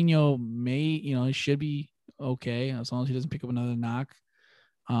 Fabinho he should be okay as long as he doesn't pick up another knock.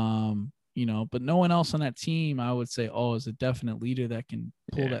 But no one else on that team, I would say, is a definite leader that can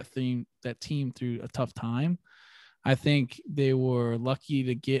pull that team through a tough time. I think they were lucky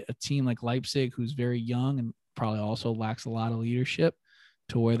to get a team like Leipzig, who's very young and probably also lacks a lot of leadership,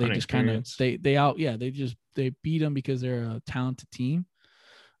 to where they just kind of they beat them because they're a talented team.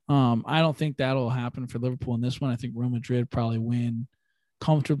 I don't think that'll happen for Liverpool in this one. I think Real Madrid probably win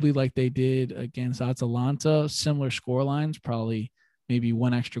comfortably like they did against Atalanta. Similar score lines, probably maybe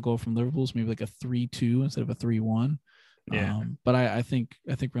one extra goal from Liverpool's, maybe like a 3-2 instead of a 3-1. Yeah. But I think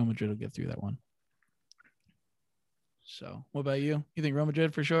Real Madrid will get through that one. So what about you? You think Real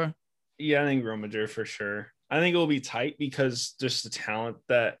Madrid for sure? Yeah, I think Real Madrid for sure. I think it will be tight because just the talent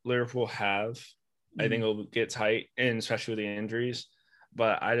that Liverpool have. I think it'll get tight, and especially with the injuries.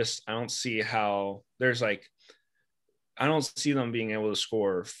 But I don't see how there's like, I don't see them being able to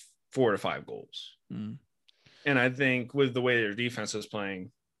score 4 to 5 goals. And I think with the way their defense is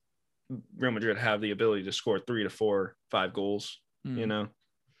playing, Real Madrid have the ability to score 3 to 4, 5 goals, you know?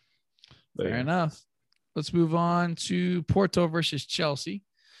 But fair enough. Let's move on to Porto versus Chelsea.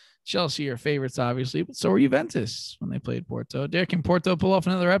 Chelsea are favorites, obviously, but so are Juventus when they played Porto. Derek, can Porto pull off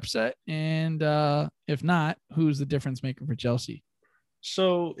another upset? And if not, who's the difference maker for Chelsea?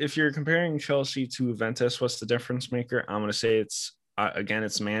 So if you're comparing Chelsea to Juventus, what's the difference maker? I'm going to say it's, again,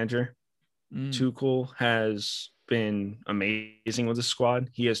 it's manager. Tuchel has been amazing with the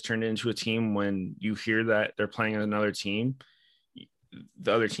squad. He has turned it into a team when you hear that they're playing another team,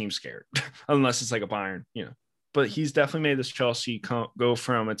 the other team's scared, unless it's like a Bayern, you know. But he's definitely made this Chelsea go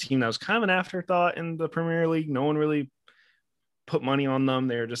from a team that was kind of an afterthought in the Premier League. No one really put money on them.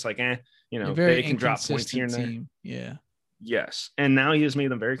 They were just like, you know, they can drop points here and there. Yeah. Yes. And now he has made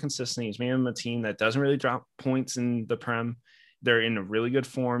them very consistent. He's made them a team that doesn't really drop points in the Prem. They're in a really good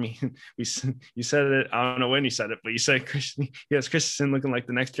form. You said it. I don't know when you said it, but you said Christensen looking like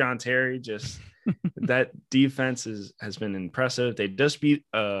the next John Terry. Just that defense has been impressive. They just beat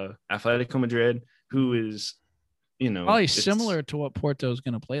Atletico Madrid, who is, you know, probably similar to what Porto is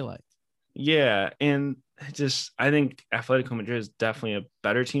going to play like. Yeah, and I think Atletico Madrid is definitely a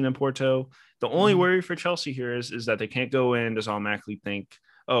better team than Porto. The only worry for Chelsea here is that they can't go in and just automatically think,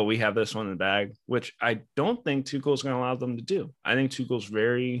 oh, we have this one in the bag, which I don't think Tuchel is going to allow them to do. I think Tuchel's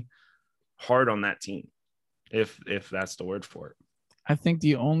very hard on that team, if that's the word for it. I think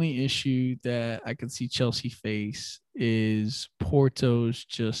the only issue that I could see Chelsea face is Porto's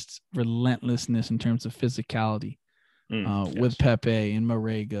just relentlessness in terms of physicality. With Pepe and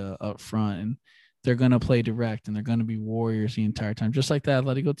Marega up front, and they're going to play direct and they're going to be warriors the entire time, just like the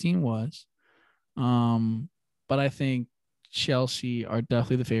Atletico team was. But I think Chelsea are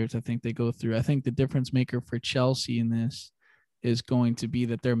definitely the favorites. I think they go through. I think the difference maker for Chelsea in this is going to be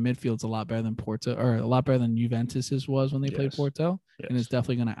that their midfield's a lot better than Porto, or a lot better than Juventus's was when they played Porto, and it's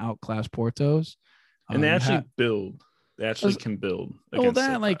definitely going to outclass Porto's. And they actually build. They actually can build. Well,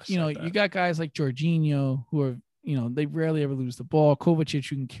 that like you got guys like Jorginho who are. You know, they rarely ever lose the ball. Kovacic,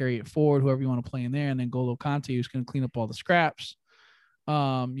 you can carry it forward, whoever you want to play in there. And then Golo Kante, who's going to clean up all the scraps.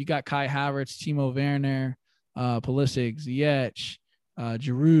 You got Kai Havertz, Timo Werner, Pulisic, Ziyech,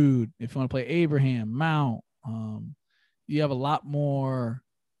 Giroud. If you want to play Abraham, Mount, you have a lot more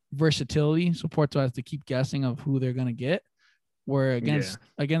versatility. So Porto has to keep guessing of who they're going to get. Where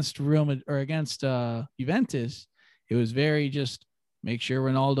against Real Madrid or against Juventus, it was very just make sure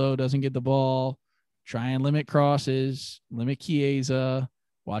Ronaldo doesn't get the ball. Try and limit crosses, limit Chiesa,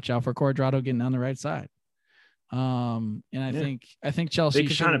 watch out for Cuadrado getting on the right side. And I think Chelsea they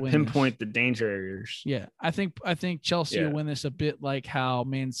can kind of pinpoint the danger areas. Yeah, I think Chelsea will win this a bit like how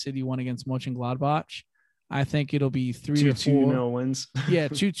Man City won against Mönchengladbach. I think it'll be 3 or 4 2-0 wins.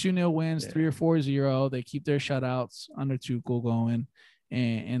 2-0 wins, 3 or 4-0. They keep their shutouts under Tuchel going.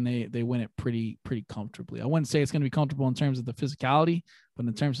 And they win it pretty comfortably. I wouldn't say it's going to be comfortable in terms of the physicality, but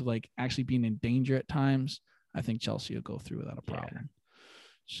in terms of like actually being in danger at times, I think Chelsea will go through without a problem.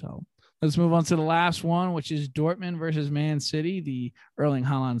 So let's move on to the last one, which is Dortmund versus Man City, the Erling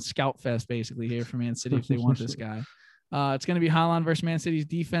Haaland scout fest basically here for Man City if they want this guy. It's going to be Haaland versus Man City's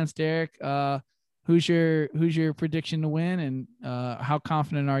defense. Derek, who's your prediction to win, and how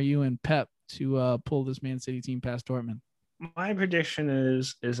confident are you in Pep to pull this Man City team past Dortmund? My prediction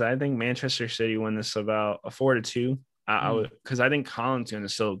is I think Manchester City win this about a 4-2. Because I think Haaland's going to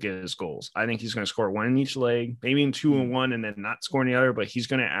still get his goals. I think he's going to score 1 in each leg, maybe in 2 and 1, and then not score in the other. But he's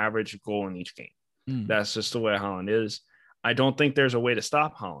going to average a goal in each game. That's just the way Haaland is. I don't think there's a way to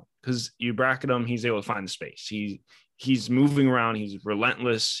stop Haaland because you bracket him, he's able to find the space. He's moving around. He's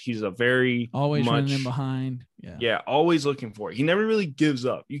relentless. He's a very always running in behind. Yeah, always looking for it. He never really gives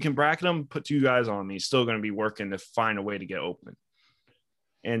up. You can bracket him, put 2 guys on him. He's still going to be working to find a way to get open.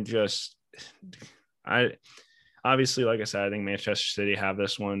 And obviously, like I said, I think Manchester City have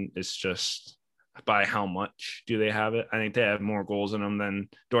this one. It's just by how much do they have it? I think they have more goals in them than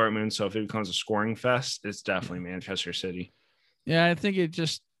Dortmund. So if it becomes a scoring fest, it's definitely Manchester City. Yeah, I think it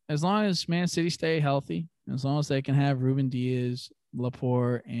just as long as Man City stay healthy, as long as they can have Ruben Diaz,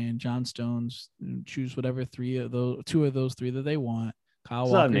 Laporte, and John Stones, choose whatever 2 of those 3 that they want, Kyle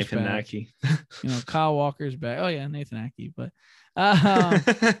Still have Walker's Nathan back. Nacky. Kyle Walker's back. Oh yeah, Nathan Ackey. But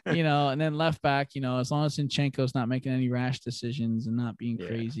and then left back, as long as Zinchenko's not making any rash decisions and not being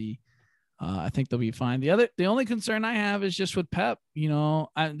crazy, I think they'll be fine. The only concern I have is just with Pep. To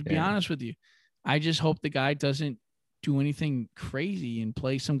be honest with you, I just hope the guy doesn't do anything crazy and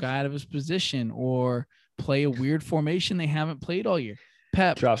play some guy out of his position or play a weird formation they haven't played all year.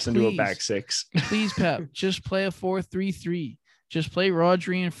 Pep drops into a back six. Please, Pep, just play a 4-3-3. Just play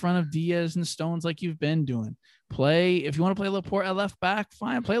Rodri in front of Diaz and Stones like you've been doing. If you want to play Laporte at left back,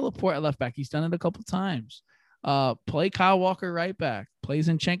 fine. Play Laporte at left back. He's done it a couple times. Play Kyle Walker right back. Play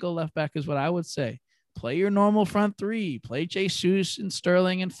Zinchenko left back is what I would say. Play your normal front three. Play Jesus and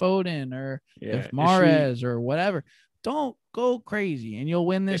Sterling and Foden or if Mahrez or whatever. Don't go crazy and you'll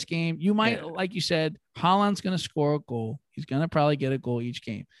win this game. You might, like you said, Haaland's going to score a goal. He's going to probably get a goal each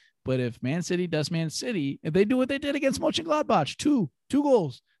game. But if Man City does Man City, if they do what they did against Mönchengladbach, two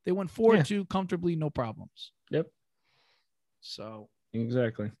goals, they went 4-2 comfortably, no problems. Yep. So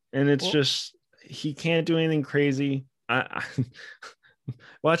exactly, and it's just he can't do anything crazy. I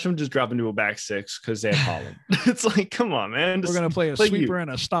watch him just drop into a back six because they have Haaland. It's like, come on, man. We're gonna play a sweeper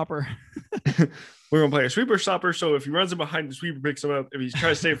and a stopper. We're gonna play a sweeper stopper. So if he runs him behind, the sweeper picks him up. If he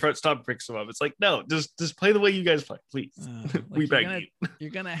tries to stay in front, stopper picks him up. It's like, no, just play the way you guys play, please. We beg you.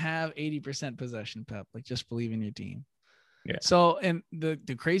 You're gonna have 80% possession, Pep. Like, just believe in your team. Yeah. So, and the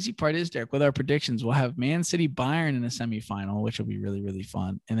crazy part is, Derek, with our predictions, we'll have Man City Bayern in the semifinal, which will be really, really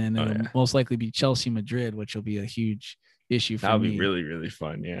fun, and then it'll most likely be Chelsea Madrid, which will be a huge issue for me. That'll be really, really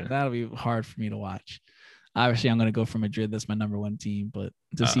fun. Yeah, that'll be hard for me to watch. Obviously, I'm going to go for Madrid. That's my number one team. But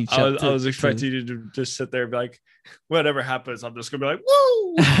to see I was expecting you to just sit there and be like, whatever happens, I'm just going to be like,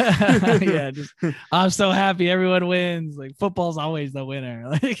 woo! Yeah, I'm so happy everyone wins. Like, football's always the winner.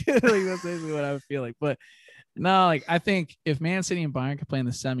 Like that's basically what I would feel like. But no, like, I think if Man City and Bayern can play in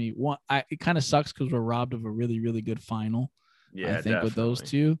the semi, it kind of sucks because we're robbed of a really, really good final. Yeah, I think definitely. with those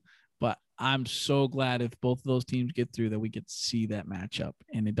two. But I'm so glad if both of those teams get through that we get to see that matchup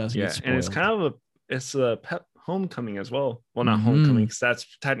and it doesn't get spoiled. And it's kind of it's a Pep homecoming as well. Well, not homecoming because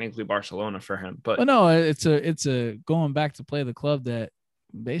that's technically Barcelona for him. But no, it's a going back to play the club that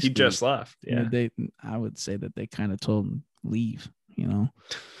basically he just left. Yeah, I would say that they kind of told him leave.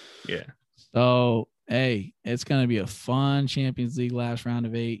 Yeah. So hey, it's gonna be a fun Champions League last round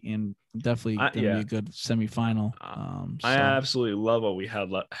of 8, and definitely gonna be a good semifinal. I absolutely love what we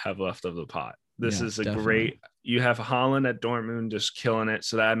have left of the pot. This is a great. You have Haaland at Dortmund just killing it,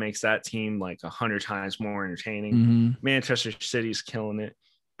 so that makes that team like 100 times more entertaining. Mm-hmm. Manchester City's killing it.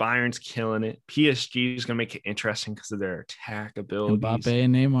 Bayern's killing it. PSG is gonna make it interesting because of their attack abilities. Mbappe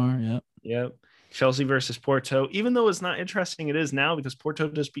and Neymar. Yep. Chelsea versus Porto, even though it's not interesting, it is now because Porto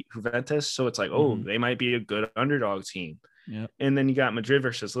just beat Juventus. So it's like, they might be a good underdog team. Yeah. And then you got Madrid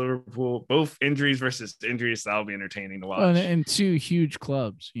versus Liverpool, both injuries versus injuries. That'll be entertaining to watch. And two huge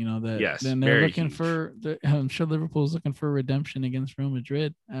clubs, then they're looking for, I'm sure Liverpool's looking for redemption against Real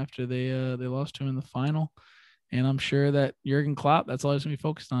Madrid after they lost to him in the final. And I'm sure that Jurgen Klopp, that's all he's going to be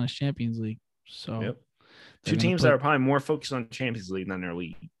focused on is Champions League. So two teams that are probably more focused on Champions League than their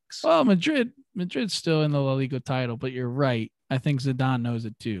league. Well, Madrid's still in the La Liga title, but you're right. I think Zidane knows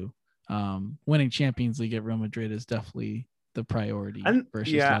it too. Winning Champions League at Real Madrid is definitely the priority. I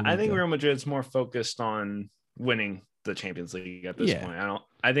think Real Madrid's more focused on winning the Champions League at this point.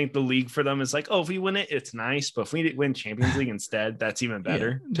 I think the league for them is like, if we win it, it's nice, but if we win Champions League instead, that's even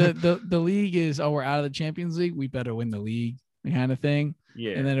better. Yeah. The league is, we're out of the Champions League, we better win the league, kind of thing.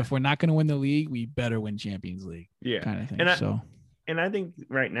 Yeah. And then if we're not going to win the league, we better win Champions League. Yeah. Kind of thing. And I think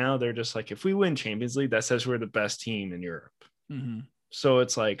right now they're just like, if we win Champions League, that says we're the best team in Europe. Mm-hmm. So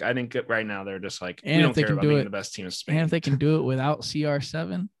it's like, I think right now they're just like, and we don't care about being the best team in Spain. And if they can do it without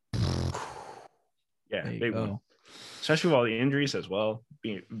CR7, they will. Especially with all the injuries as well.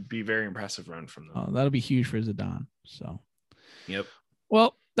 Be very impressive run from them. Oh, that'll be huge for Zidane. So, yep.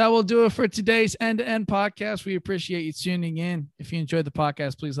 Well, that will do it for today's end-to-end podcast. We appreciate you tuning in. If you enjoyed the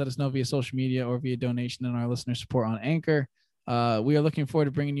podcast, please let us know via social media or via donation in our listener support on Anchor. We are looking forward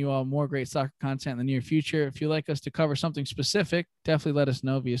to bringing you all more great soccer content in the near future. If you'd like us to cover something specific, definitely let us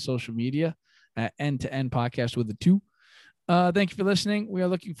know via social media at End-to-End Podcast with a 2. Thank you for listening. We are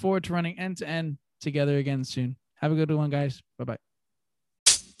looking forward to running end-to-end together again soon. Have a good one, guys. Bye-bye.